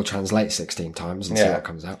through Google Translate 16 times and see what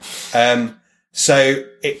comes out. So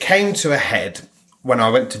it came to a head when I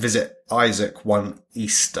went to visit Isaac one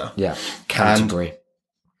Easter. Yeah, Canterbury.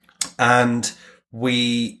 And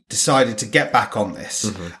we decided to get back on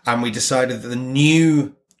this, and we decided that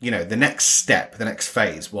the next step, the next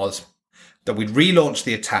phase was that we'd relaunch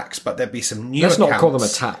the attacks, but there'd be some new Let's accounts. not call them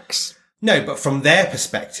attacks. No, but from their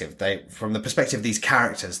perspective, from the perspective of these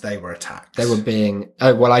characters, they were attacks. They were being,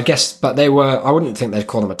 I guess, but they were, I wouldn't think they'd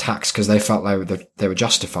call them attacks because they felt they were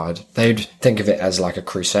justified. They'd think of it as like a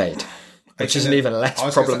crusade, which is an even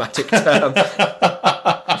less problematic term.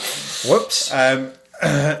 Whoops.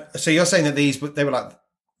 So you're saying that they were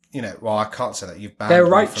I can't say that you've banned they're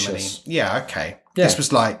them righteous. From any... Yeah, okay. Yeah. This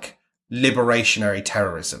was like liberationary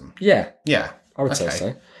terrorism. Yeah. Yeah. I would say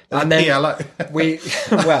so. And then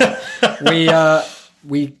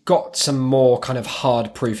we got some more kind of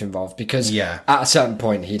hard proof involved because at a certain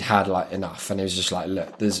point he'd had enough, and he was just like,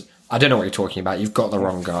 look, I don't know what you're talking about. You've got the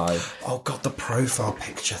wrong guy. Oh God, the profile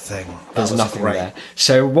picture thing. There's nothing there.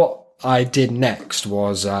 So what I did next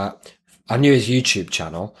was, I knew his YouTube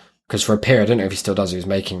channel because for a period, I don't know if he still does, he was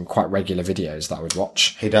making quite regular videos that I would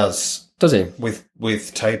watch. He does. Does he?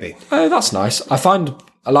 With Toby. Oh, that's nice. I find,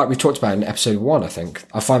 like we talked about in episode 1, I think,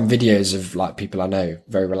 I find videos of people I know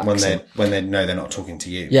very relaxing. When they know they're not talking to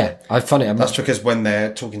you. Yeah, I find it. That's because when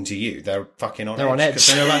they're talking to you, they're fucking on edge. They're on edge. Because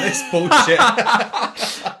they know about this bullshit.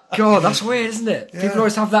 God, that's weird, isn't it? People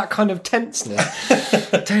always have that kind of tenseness.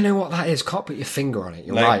 Don't know what that is. Can't put your finger on it.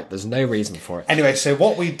 You're right. There's no reason for it. Anyway, so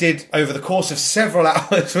what we did over the course of several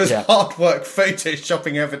hours was hard work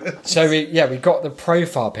photoshopping evidence. So we got the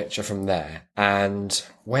profile picture from there, and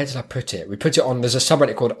where did I put it? We put it on, there's a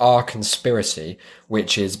subreddit called R Conspiracy,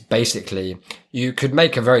 which is basically, you could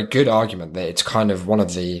make a very good argument that it's kind of one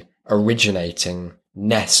of the originating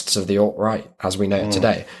nests of the alt-right, as we know it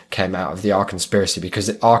today, came out of the R Conspiracy, because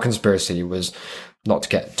the R Conspiracy was, not to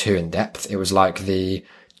get too in depth, it was like the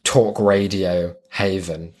talk radio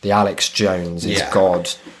haven, the Alex Jones is God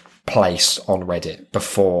place on Reddit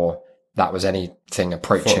before that was anything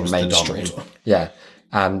approaching mainstream. Yeah.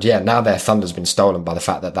 And now their thunder's been stolen by the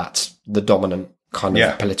fact that that's the dominant kind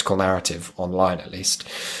of political narrative online, at least.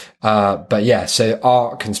 So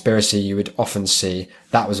R Conspiracy, you would often see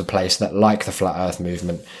that was a place that, like the Flat Earth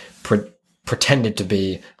movement, pretended to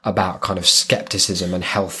be about kind of skepticism and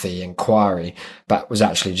healthy inquiry, but was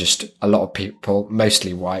actually just a lot of people,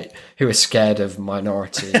 mostly white, who were scared of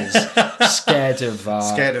minorities, scared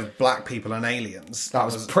of black people and aliens. That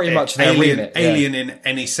was pretty much their remit. Alien in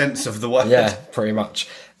any sense of the word. Yeah, pretty much.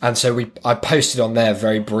 And so I posted on there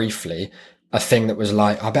very briefly a thing that was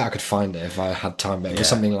like, I bet I could find it if I had time, but it was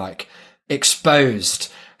something like,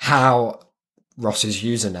 exposed how Ross's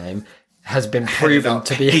username has been proven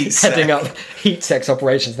to be heading up heat sex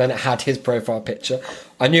operations. Then it had his profile picture.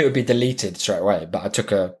 I knew it would be deleted straight away, but I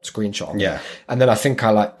took a screenshot of it. And then I think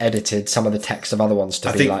I edited some of the text of other ones to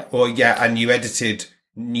and you edited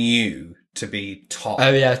new to be top.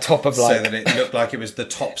 Oh yeah, top of so that it looked like it was the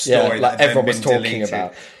top story that everyone was talking deleted.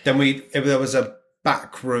 about. Then there was a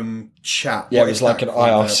backroom chat. Yeah, it was like an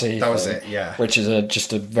IRC. That was it. Yeah, which is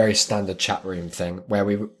just a very standard chat room thing where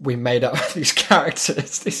we made up these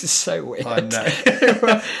characters. This is so weird. I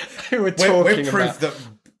know. we're talking we're proof that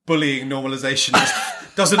bullying normalization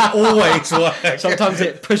doesn't always work. Sometimes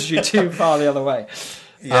it pushes you too far the other way.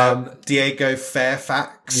 Yeah, Diego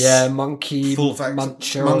Fairfax. Yeah, Monkey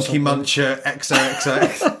Muncher. Monkey Muncher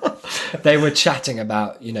XOXO. They were chatting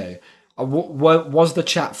about, was the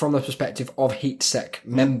chat from the perspective of HeatSec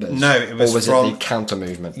members? No, it was it the counter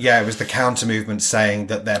movement? Yeah, it was the counter movement saying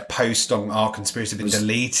that their post on R Conspiracy had been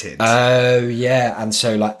deleted. Oh, yeah. And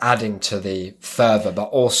so adding to the further, but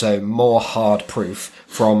also more hard proof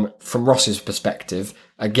from Ross's perspective,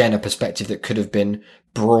 again, a perspective that could have been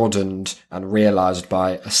broadened and realised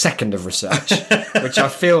by a second of research, which I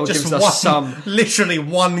feel gives us literally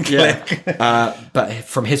one click. Yeah. But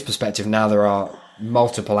from his perspective, now there are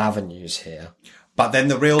multiple avenues here. But then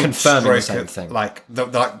the real confirming the same thing,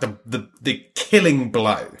 the killing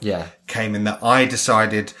blow, came in that I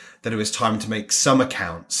decided that it was time to make some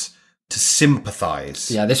accounts to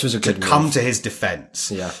sympathise. Yeah, this was to come to his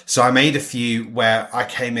defence. Yeah. So I made a few where I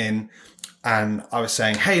came in and I was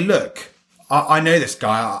saying, "Hey, look, I know this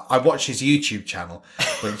guy. I watch his YouTube channel,"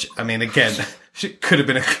 which I mean, again, it could have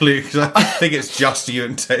been a clue because I think it's just you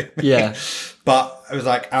and Toby. Yeah. But I was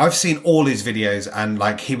like, I've seen all his videos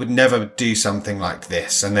and he would never do something like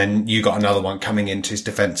this. And then you got another one coming into his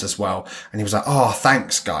defense as well. And he was like, "Oh,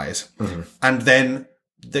 thanks guys." Mm-hmm. And then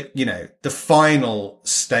the final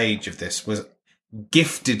stage of this was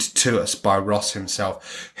gifted to us by Ross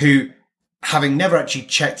himself, who, having never actually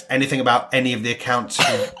checked anything about any of the accounts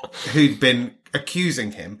who'd been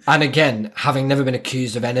accusing him. And again, having never been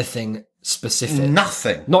accused of anything specific.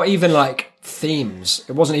 Nothing. Not even themes.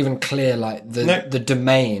 It wasn't even clear the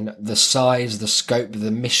domain, the size, the scope,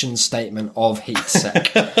 the mission statement of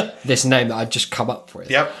HeatSec. This name that I'd just come up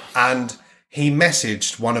with. Yep. And he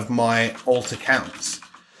messaged one of my alt accounts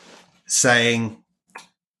saying,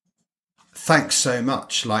 "Thanks so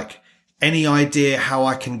much. Any idea how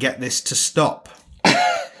I can get this to stop?"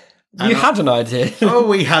 You had an idea.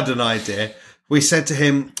 We had an idea. We said to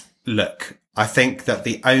him, "Look, I think that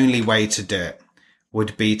the only way to do it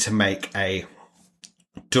would be to make a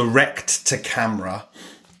direct to camera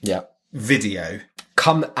video.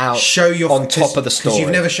 Come out show your on top of the story. Because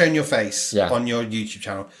you've never shown your face on your YouTube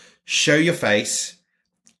channel. Show your face.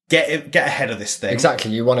 Get ahead of this thing.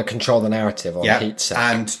 Exactly. You want to control the narrative on HeatSec.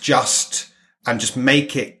 And just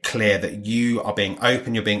make it clear that you are being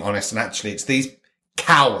open, you're being honest, and actually it's these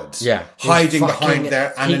cowards hiding behind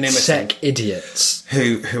their anonymity, HeatSec idiots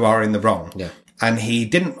who are in the wrong." Yeah. And he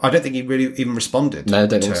didn't. I don't think he really even responded. No, I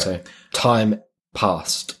don't think so. Time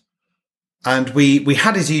passed, and we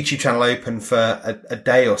had his YouTube channel open for a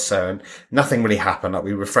day or so, and nothing really happened.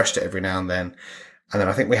 We refreshed it every now and then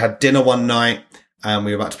I think we had dinner one night, and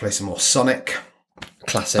we were about to play some more Sonic.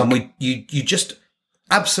 Classic. And you just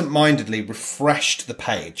absent-mindedly refreshed the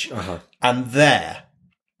page, and there,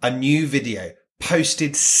 a new video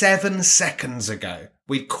posted 7 seconds ago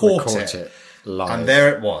We caught Caught it. it live. And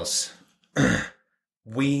there it was.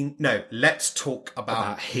 Let's talk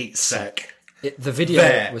about Heat Sec. The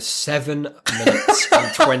video was 7 minutes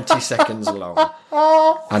and 20 seconds long.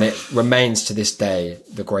 And it remains to this day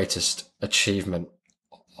the greatest achievement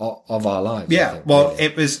of our lives. Yeah, I think, well, really.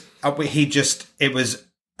 it was, it was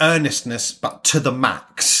earnestness, but to the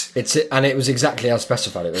max. And it was exactly as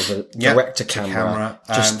specified. It was a direct to camera,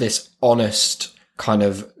 just this honest kind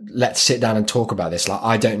of, let's sit down and talk about this. Like,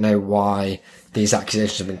 I don't know why these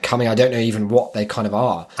accusations have been coming. I don't know even what they kind of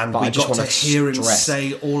are. And but we I just got want to hear him stress.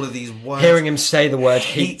 say all of these words. Hearing him say the word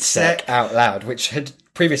Heat heat-sec sec out loud, which had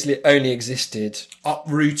previously only existed.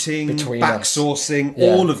 Uprooting, Between backsourcing, Yeah.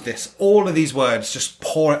 all of these words, just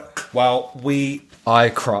pour it. Well, I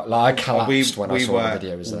cried. Like, I collapsed when I we saw were the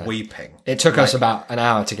video. Was there. weeping. It took us about an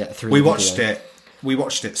hour to get through. We the watched video. it. We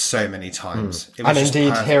watched it so many times. It was And just indeed,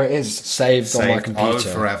 perfect. here it is, saved on my Saved, computer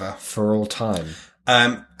forever. for all time.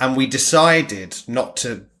 And we decided not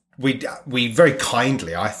to. We very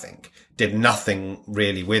kindly, I think, did nothing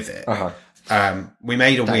really with it. We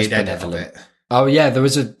made a weird edit of it. Oh yeah, there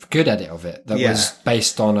was a good edit of it that Yeah. was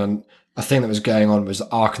based on a thing that was going on was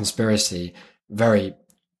our conspiracy. Very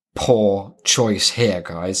poor choice here,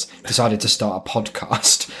 guys. Decided to start a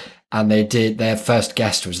podcast, and they did. Their first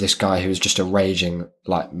guest was this guy who was just a raging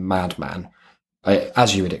like madman,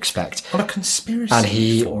 as you would expect. On a conspiracy, And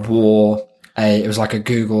he forum. wore it was like a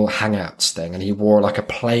Google Hangouts thing, and he wore like a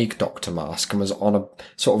plague doctor mask and was on a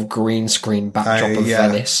sort of green screen backdrop of yeah.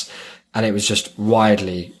 Venice, and it was just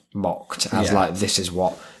widely mocked as Yeah. like, this is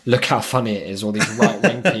what, look how funny it is, all these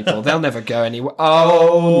right-wing people, they'll never go anywhere.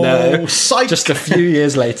 Oh no. psych. Just a few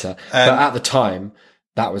years later. But at the time,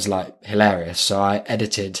 that was like hilarious. So I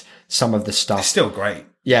edited some of the stuff. Still great.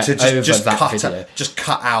 Yeah, to over just that cut video. just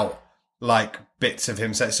cut out like bits of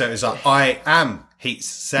him. So it was like, I am Heat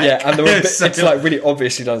Sec. Yeah, and there were So- it's like really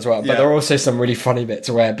obviously done as well. But Yeah. there were also some really funny bits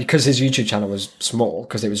where, because his YouTube channel was small,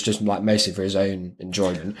 because it was just like mostly for his own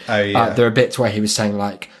enjoyment. Oh, yeah. There were bits where he was saying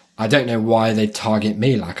like, I don't know why they target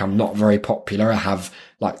me. Like, I'm not very popular. I have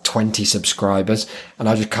like 20 subscribers, and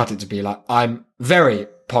I just cut it to be like, I'm very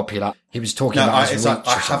popular. He was talking No, about his it's like, reach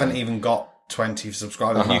I or haven't something. even got 20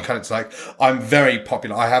 subscribers. And you cut it to like, I'm very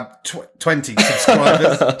popular. I have 20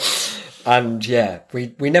 subscribers. And yeah,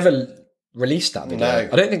 we never released that video. No.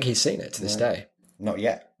 I don't think he's seen it to this day. Not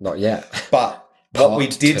yet. Not yet. But what we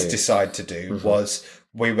Part did 2. decide to do was,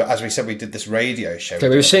 we were, as we said, we did this radio show. So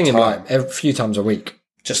we were seeing him time. like a few times a week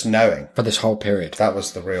Just knowing for this whole period. that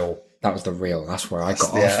was the real. That was the real. That's where I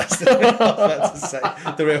got Yeah, off. that's the, I was about to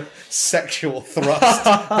say, the real sexual thrust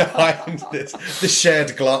behind this. The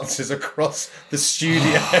shared glances across the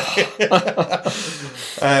studio.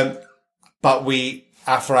 But we,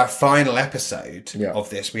 for our final episode Yeah. of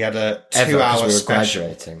this, we had a Ever, 2-hour 'cause we were special.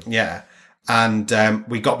 graduating. Yeah. And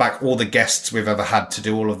we got back all the guests we've ever had to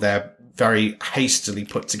do all of their very hastily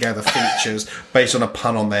put together features based on a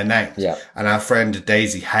pun on their name. Yeah. And our friend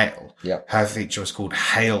Daisy Hale, Yeah. her feature was called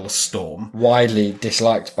Hailstorm. Widely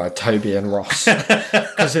disliked by Toby and Ross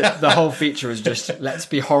because the whole feature was just let's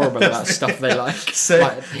be horrible about stuff they like,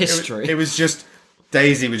 like history. It was just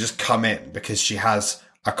Daisy would just come in because she has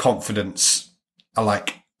a confidence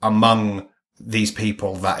like among these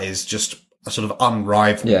people that is just sort of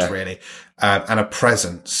unrivaled, Yeah. really, and a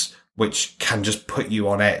presence which can just put you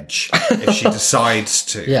on edge if she decides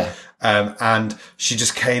to. Yeah. And she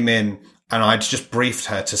just came in, and I'd just briefed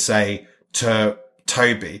her to say to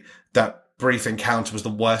Toby that Brief Encounter was the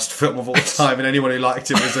worst film of all time, and anyone who liked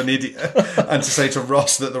it was an idiot. And to say to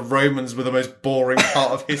Ross that the Romans were the most boring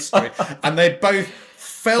part of history, and they both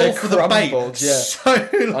fell They for the bait crumbled, yeah. so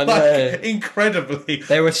know. incredibly.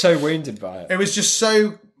 They were so wounded by it. It was just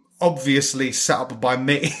so obviously set up by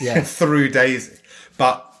me Yeah. through Daisy.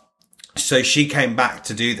 But so she came back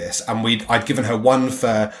to do this, and I'd given her one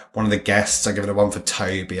for one of the guests. I'd given her one for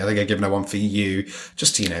Toby. I think I'd given her one for you,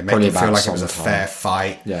 just to, make Probably it feel about like it was a sometime. fair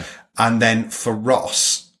fight. Yeah. And then for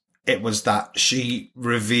Ross, it was that she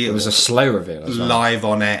revealed It was a slow reveal as well. live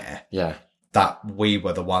on air Yeah. that we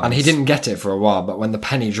were the ones. And he didn't get it for a while, but when the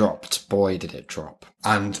penny dropped, boy, did it drop.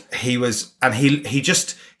 And he was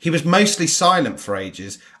mostly silent for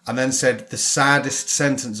ages, and then said the saddest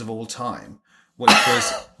sentence of all time,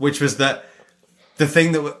 which was that the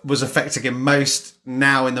thing that was affecting him most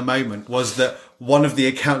now in the moment was that one of the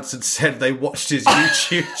accounts had said they watched his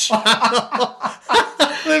YouTube channel.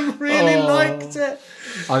 They really liked it.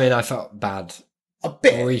 I mean, I felt bad A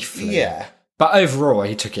bit, briefly. yeah. But overall,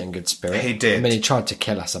 he took it in good spirit. He did. I mean, he tried to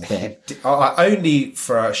kill us a bit. Only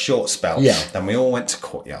for a short spell. Yeah. Then we all went to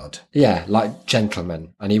courtyard. Yeah, like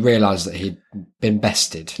gentlemen. And he realised that he'd been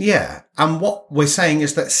bested. Yeah. And what we're saying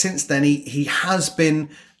is that since then, he has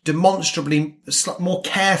been demonstrably more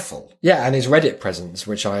careful. Yeah, and his Reddit presence,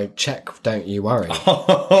 which I check, don't you worry.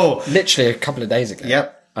 Oh. Literally a couple of days ago.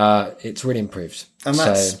 Yep. It's really improved. And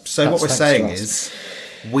so what we're saying is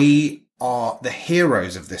we are the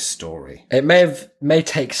heroes of this story. It may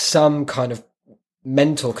take some kind of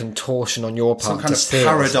mental contortion on your part, some kind of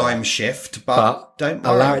paradigm shift, but don't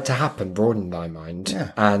worry. Allow it to happen, broaden thy mind.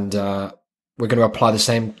 Yeah. And we're going to apply the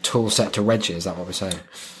same tool set to Reggie, is that what we're saying?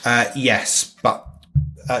 Yes, but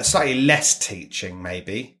slightly less teaching,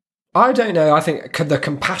 maybe. I don't know. I think the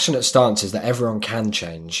compassionate stance is that everyone can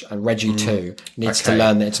change, and Reggie too needs to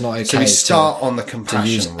learn that it's not okay so we start on the compassion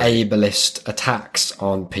to use ableist attacks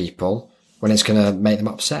on people when it's going to make them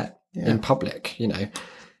upset in public. You know,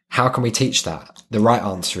 how can we teach that? The right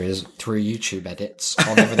answer is through YouTube edits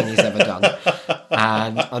on everything he's ever done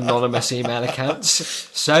and anonymous email accounts.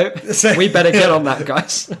 So we better get on that,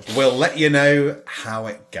 guys. We'll let you know how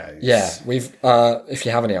it goes. Yeah, if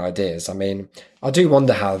you have any ideas, I mean, I do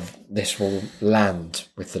wonder how this will land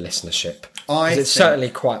with the listenership. It's certainly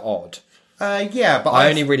quite odd. Yeah, but I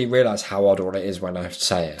only really realise how odd all it is when I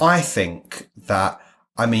say it. I think that,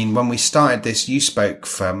 I mean, when we started this, you spoke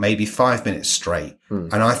for maybe 5 minutes straight.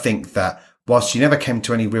 And I think that whilst you never came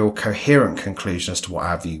to any real coherent conclusion as to what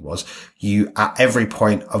our view was, you at every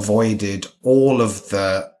point avoided all of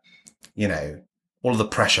the, all of the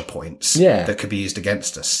pressure points that could be used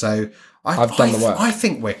against us. So I've done the work. I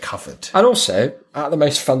think we're covered. And also, at the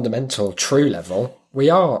most fundamental, true level, we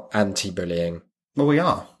are anti-bullying. Well, we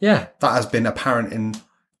are. Yeah. That has been apparent in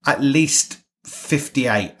at least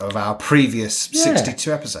 58 of our previous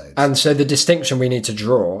 62 episodes. And so the distinction we need to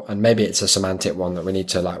draw, and maybe it's a semantic one that we need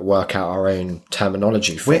to work out our own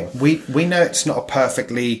terminology for. We know it's not a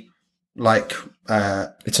perfectly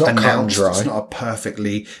it's not announced, cut and dry. It's not a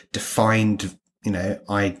perfectly defined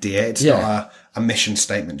idea. It's not a mission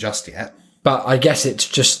statement just yet. But I guess it's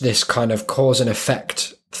just this kind of cause and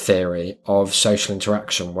effect theory of social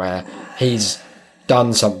interaction where he's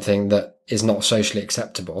done something that is not socially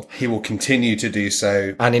acceptable. He will continue to do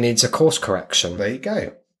so. And he needs a course correction. There you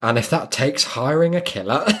go. And if that takes hiring a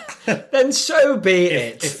killer, then so be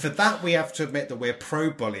it. If for that we have to admit that we're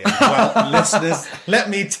pro-bullying, well, listeners, let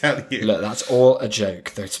me tell you. Look, that's all a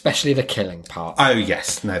joke, though, especially the killing part. Oh,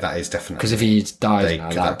 yes. No, that is definitely. Because if he dies now,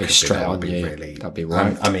 that'd be straight on you. That'd be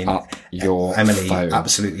right up your Emily phone.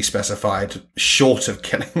 Absolutely specified short of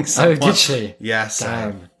killing someone. Oh, did she? Yes.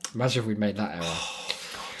 Damn. Imagine if we'd made that error.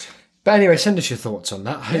 But anyway, send us your thoughts on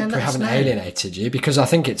that. I hope we haven't alienated you, because I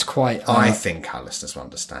think it's quite... I think our listeners will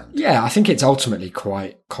understand. Yeah, I think it's ultimately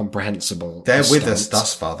quite comprehensible. They're with us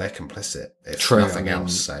thus far. They're complicit, if nothing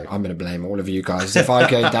else. So. I'm going to blame all of you guys. If I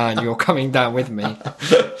go down, you're coming down with me.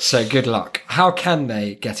 So good luck. How can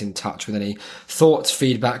they get in touch with any thoughts,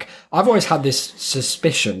 feedback? I've always had this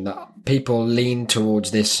suspicion that people lean towards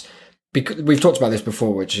this... Because we've talked about this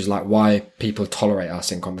before, which is why people tolerate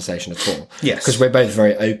us in conversation at all. Yes. Because we're both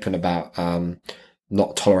very open about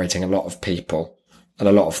not tolerating a lot of people and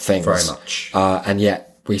a lot of things. Very much. And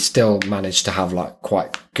yet we still manage to have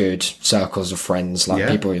quite good circles of friends,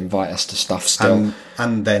 people who invite us to stuff still.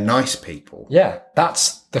 And they're nice people. Yeah,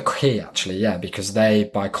 that's the key actually, yeah, because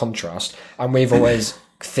they, by contrast, and we've always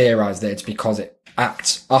theorised that it's because it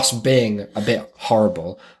acts, us being a bit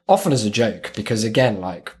horrible, often as a joke, because again,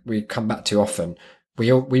 we come back to often,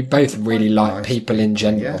 we both really like nice people in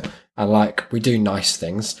general, and we do nice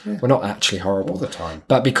things. We're not actually horrible all the time,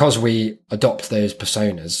 but because we adopt those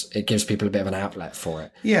personas, it gives people a bit of an outlet for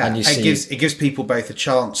it. Yeah, and it gives people both a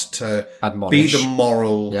chance to admonish. Be the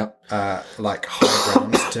moral, high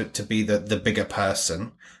ground, to be the bigger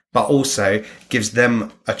person, but also gives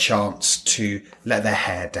them a chance to let their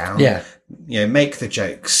hair down. Yeah. Make the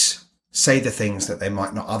jokes, say the things that they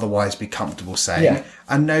might not otherwise be comfortable saying,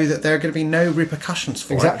 and know that there are going to be no repercussions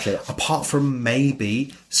for it, apart from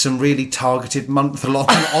maybe some really targeted month-long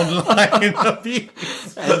online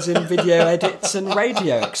abuse. Ends in video edits and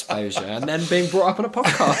radio exposure, and then being brought up on a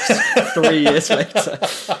podcast 3 years later.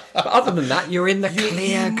 But other than that, you're in the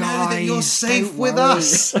clear, you guys. That you're safe with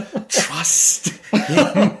us. Trust.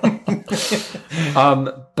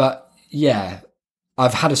 But yeah,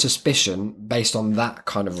 I've had a suspicion based on that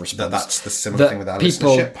kind of response. That's the similar thing with our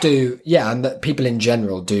people listenership. And that people in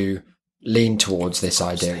general do lean towards this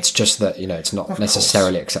idea. It's just that, it's not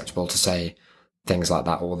necessarily acceptable to say things like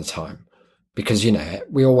that all the time. Because,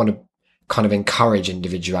 we all want to kind of encourage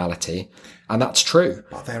individuality. And that's true.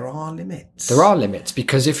 But there are limits. There are limits,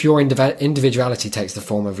 because if your individuality takes the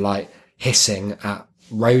form of like hissing at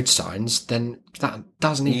road signs, then that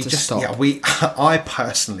does need to stop. Yeah, I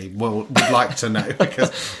personally would like to know,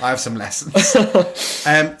 because I have some lessons.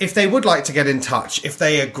 If they would like to get in touch, if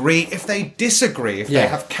they agree, if they disagree, if they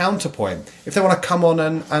have counterpoint, if they want to come on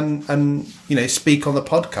and speak on the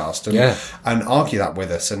podcast and argue that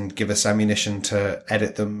with us and give us ammunition to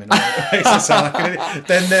edit them in a way to sound like an idiot,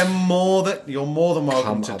 then you're more than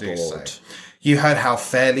welcome to do so. You heard how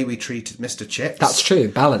fairly we treated Mr. Chips. That's true,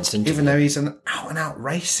 balanced interview. Even though he's an out-and-out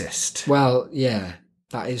racist. Well, yeah,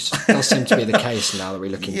 does seem to be the case now that we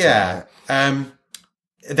look into it. Yeah.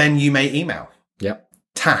 Then you may email. Yep.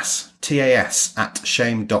 TAS at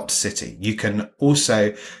shame.city. You can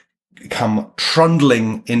also come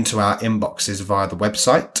trundling into our inboxes via the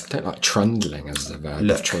website. I don't like trundling as the verb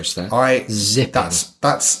of choice there. Zipping.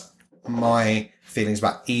 That's my feelings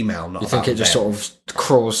about email, not You think it just sort of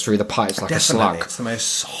crawls through the pipes like a slug? It's the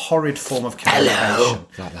most horrid form of communication.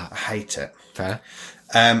 Like that. I hate it. Fair.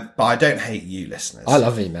 But I don't hate you, listeners. I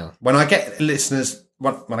love email. When I get emails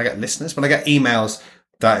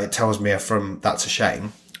that it tells me are from That's a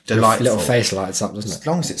Shame, delightful. Your little face lights up, doesn't it? As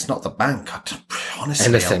long as it's not the bank,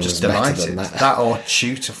 honestly, Anything I'm just is better delighted. than that. That or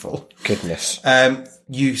dutiful. Goodness.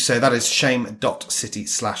 So that is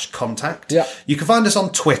shame.city/contact. Yeah. You can find us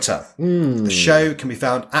on Twitter. The show can be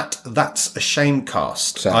found at That's a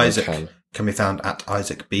Shamecast. Certainly Isaac can be found at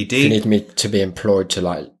Isaac BD. You need me to be employed to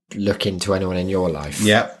like look into anyone in your life.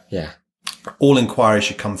 Yeah. Yeah. All inquiries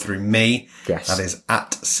should come through me. Yes. That is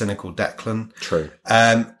at Cynical Declan. True.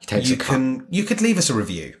 You could leave us a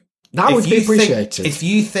review. That would be appreciated. If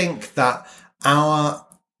you think that our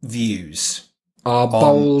views are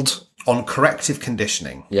bold on corrective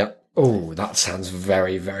conditioning. Yep. Oh, that sounds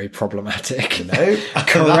very, very problematic. No.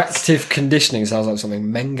 Corrective conditioning sounds like something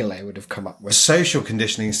Mengele would have come up with. Social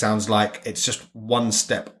conditioning sounds like it's just one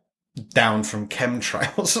step down from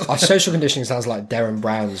chemtrails. Our social conditioning sounds like Darren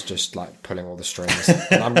Brown's just like pulling all the strings.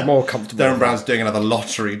 And I'm more comfortable. Darren Brown's doing another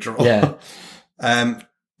lottery draw. Yeah.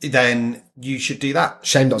 Then you should do that.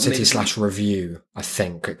 Shame.city/review. I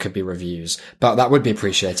think it could be reviews, but that would be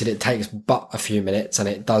appreciated. It takes but a few minutes and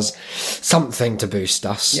it does something to boost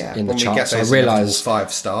us in the charts. I realise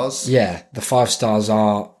 5 stars. Yeah, the 5 stars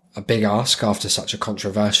are a big ask after such a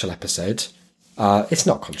controversial episode. It's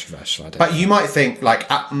not controversial, I don't But you might think, like,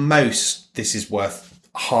 at most, this is worth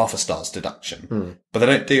half a star's deduction. But they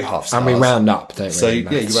don't do half stars. And we round up, don't we? So, you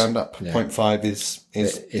round up. Yeah. 0.5 is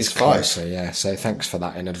 5. Closer, yeah. So thanks for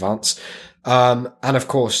that in advance. And of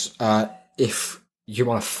course, if you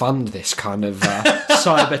want to fund this kind of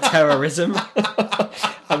cyber terrorism,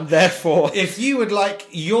 and therefore, if you would like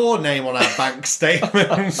your name on our bank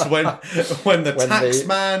statements when the tax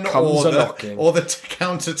man or the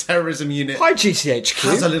counter-terrorism unit hi GCHQ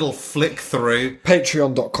has a little flick through,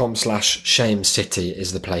 patreon.com/shamecity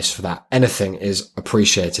is the place for that. Anything is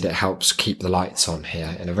appreciated. It helps keep the lights on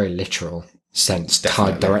here in a very literal sense,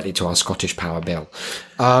 tied directly to our Scottish Power bill.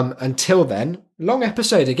 Until then, long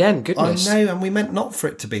episode again, goodness. I know, and we meant not for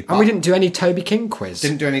it to be. And we didn't do any Toby King quiz.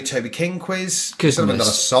 Didn't do any Toby King quiz. Goodness we haven't done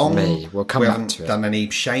a song. We'll come back to it. We haven't done any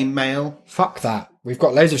shame mail. Fuck that. We've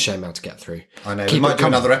got loads of shame mail to get through. I know. We might do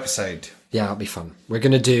another episode. Yeah, that'll be fun. We're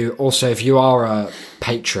going to do, also, if you are a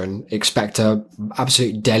patron, expect a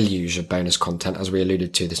absolute deluge of bonus content, as we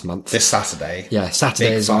alluded to this month. This Saturday. Yeah,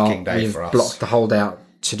 Saturday is our, we've for us. blocked the whole day out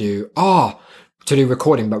to do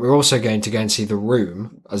recording, but we're also going to go and see The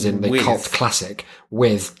Room, as in the cult classic,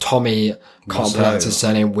 with Tommy, can't pronounce his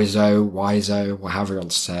surname, Wiseau, or however you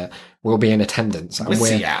want to say it, will be in attendance. And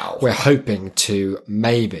we're hoping to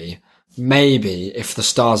maybe, if the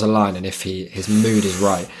stars align and if his mood is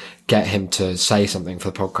right, get him to say something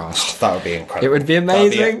for the podcast. That would be incredible. It would be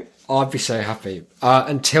amazing. I'd be so happy.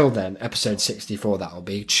 Until then, episode 64, that'll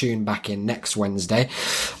be. Tune back in next Wednesday.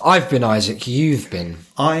 I've been Isaac. You've been.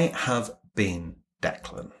 I have been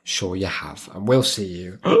Declan. Sure you have. And we'll see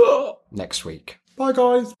you next week. Bye,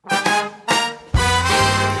 guys.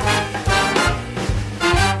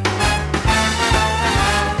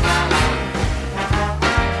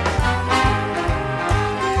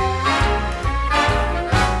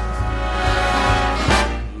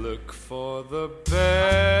 Look for the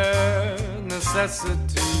bare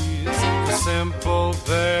necessities, the simple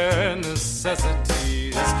bare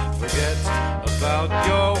necessities. Forget about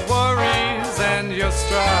your worries and your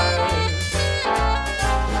strife.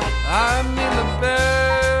 I mean the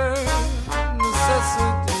bare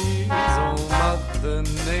necessities, oh Mother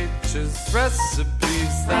Nature's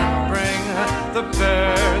recipes that bring the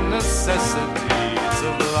bare necessities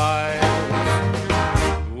of life.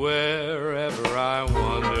 Where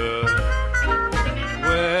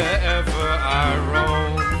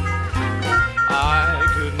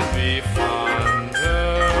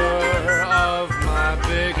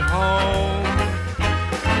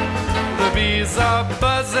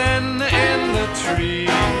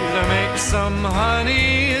some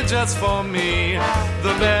honey just for me.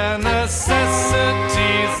 The bare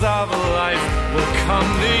necessities of life will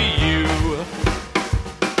come to you.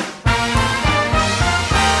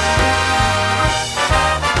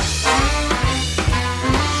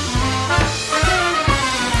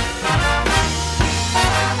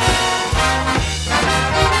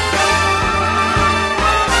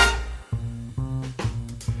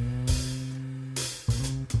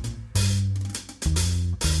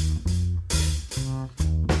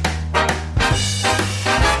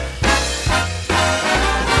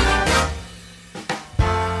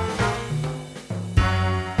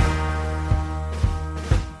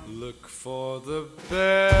 For the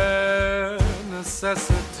bare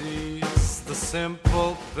necessities, the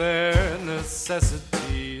simple bare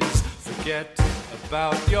necessities. Forget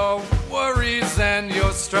about your worries and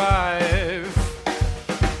your strife.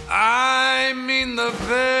 I mean the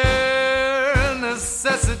bare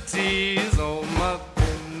necessities, oh Mother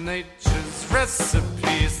Nature's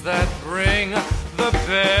recipes that bring the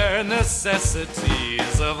bare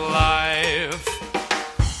necessities of life.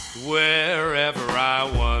 Wherever I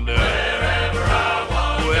wander, wherever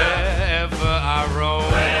I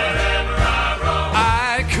roam,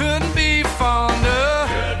 I couldn't be fonder,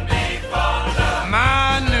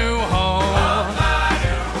 my new home.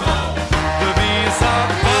 The bees are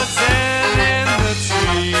buzzing in the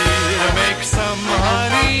tree to make some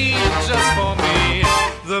honey just for me.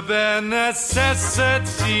 The bare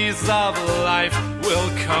necessities of life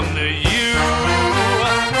will come to you.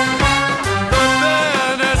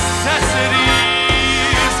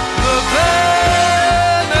 Necessities, the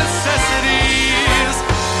bare necessities,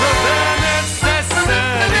 the bare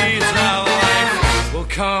necessities of life will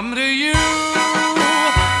come to you.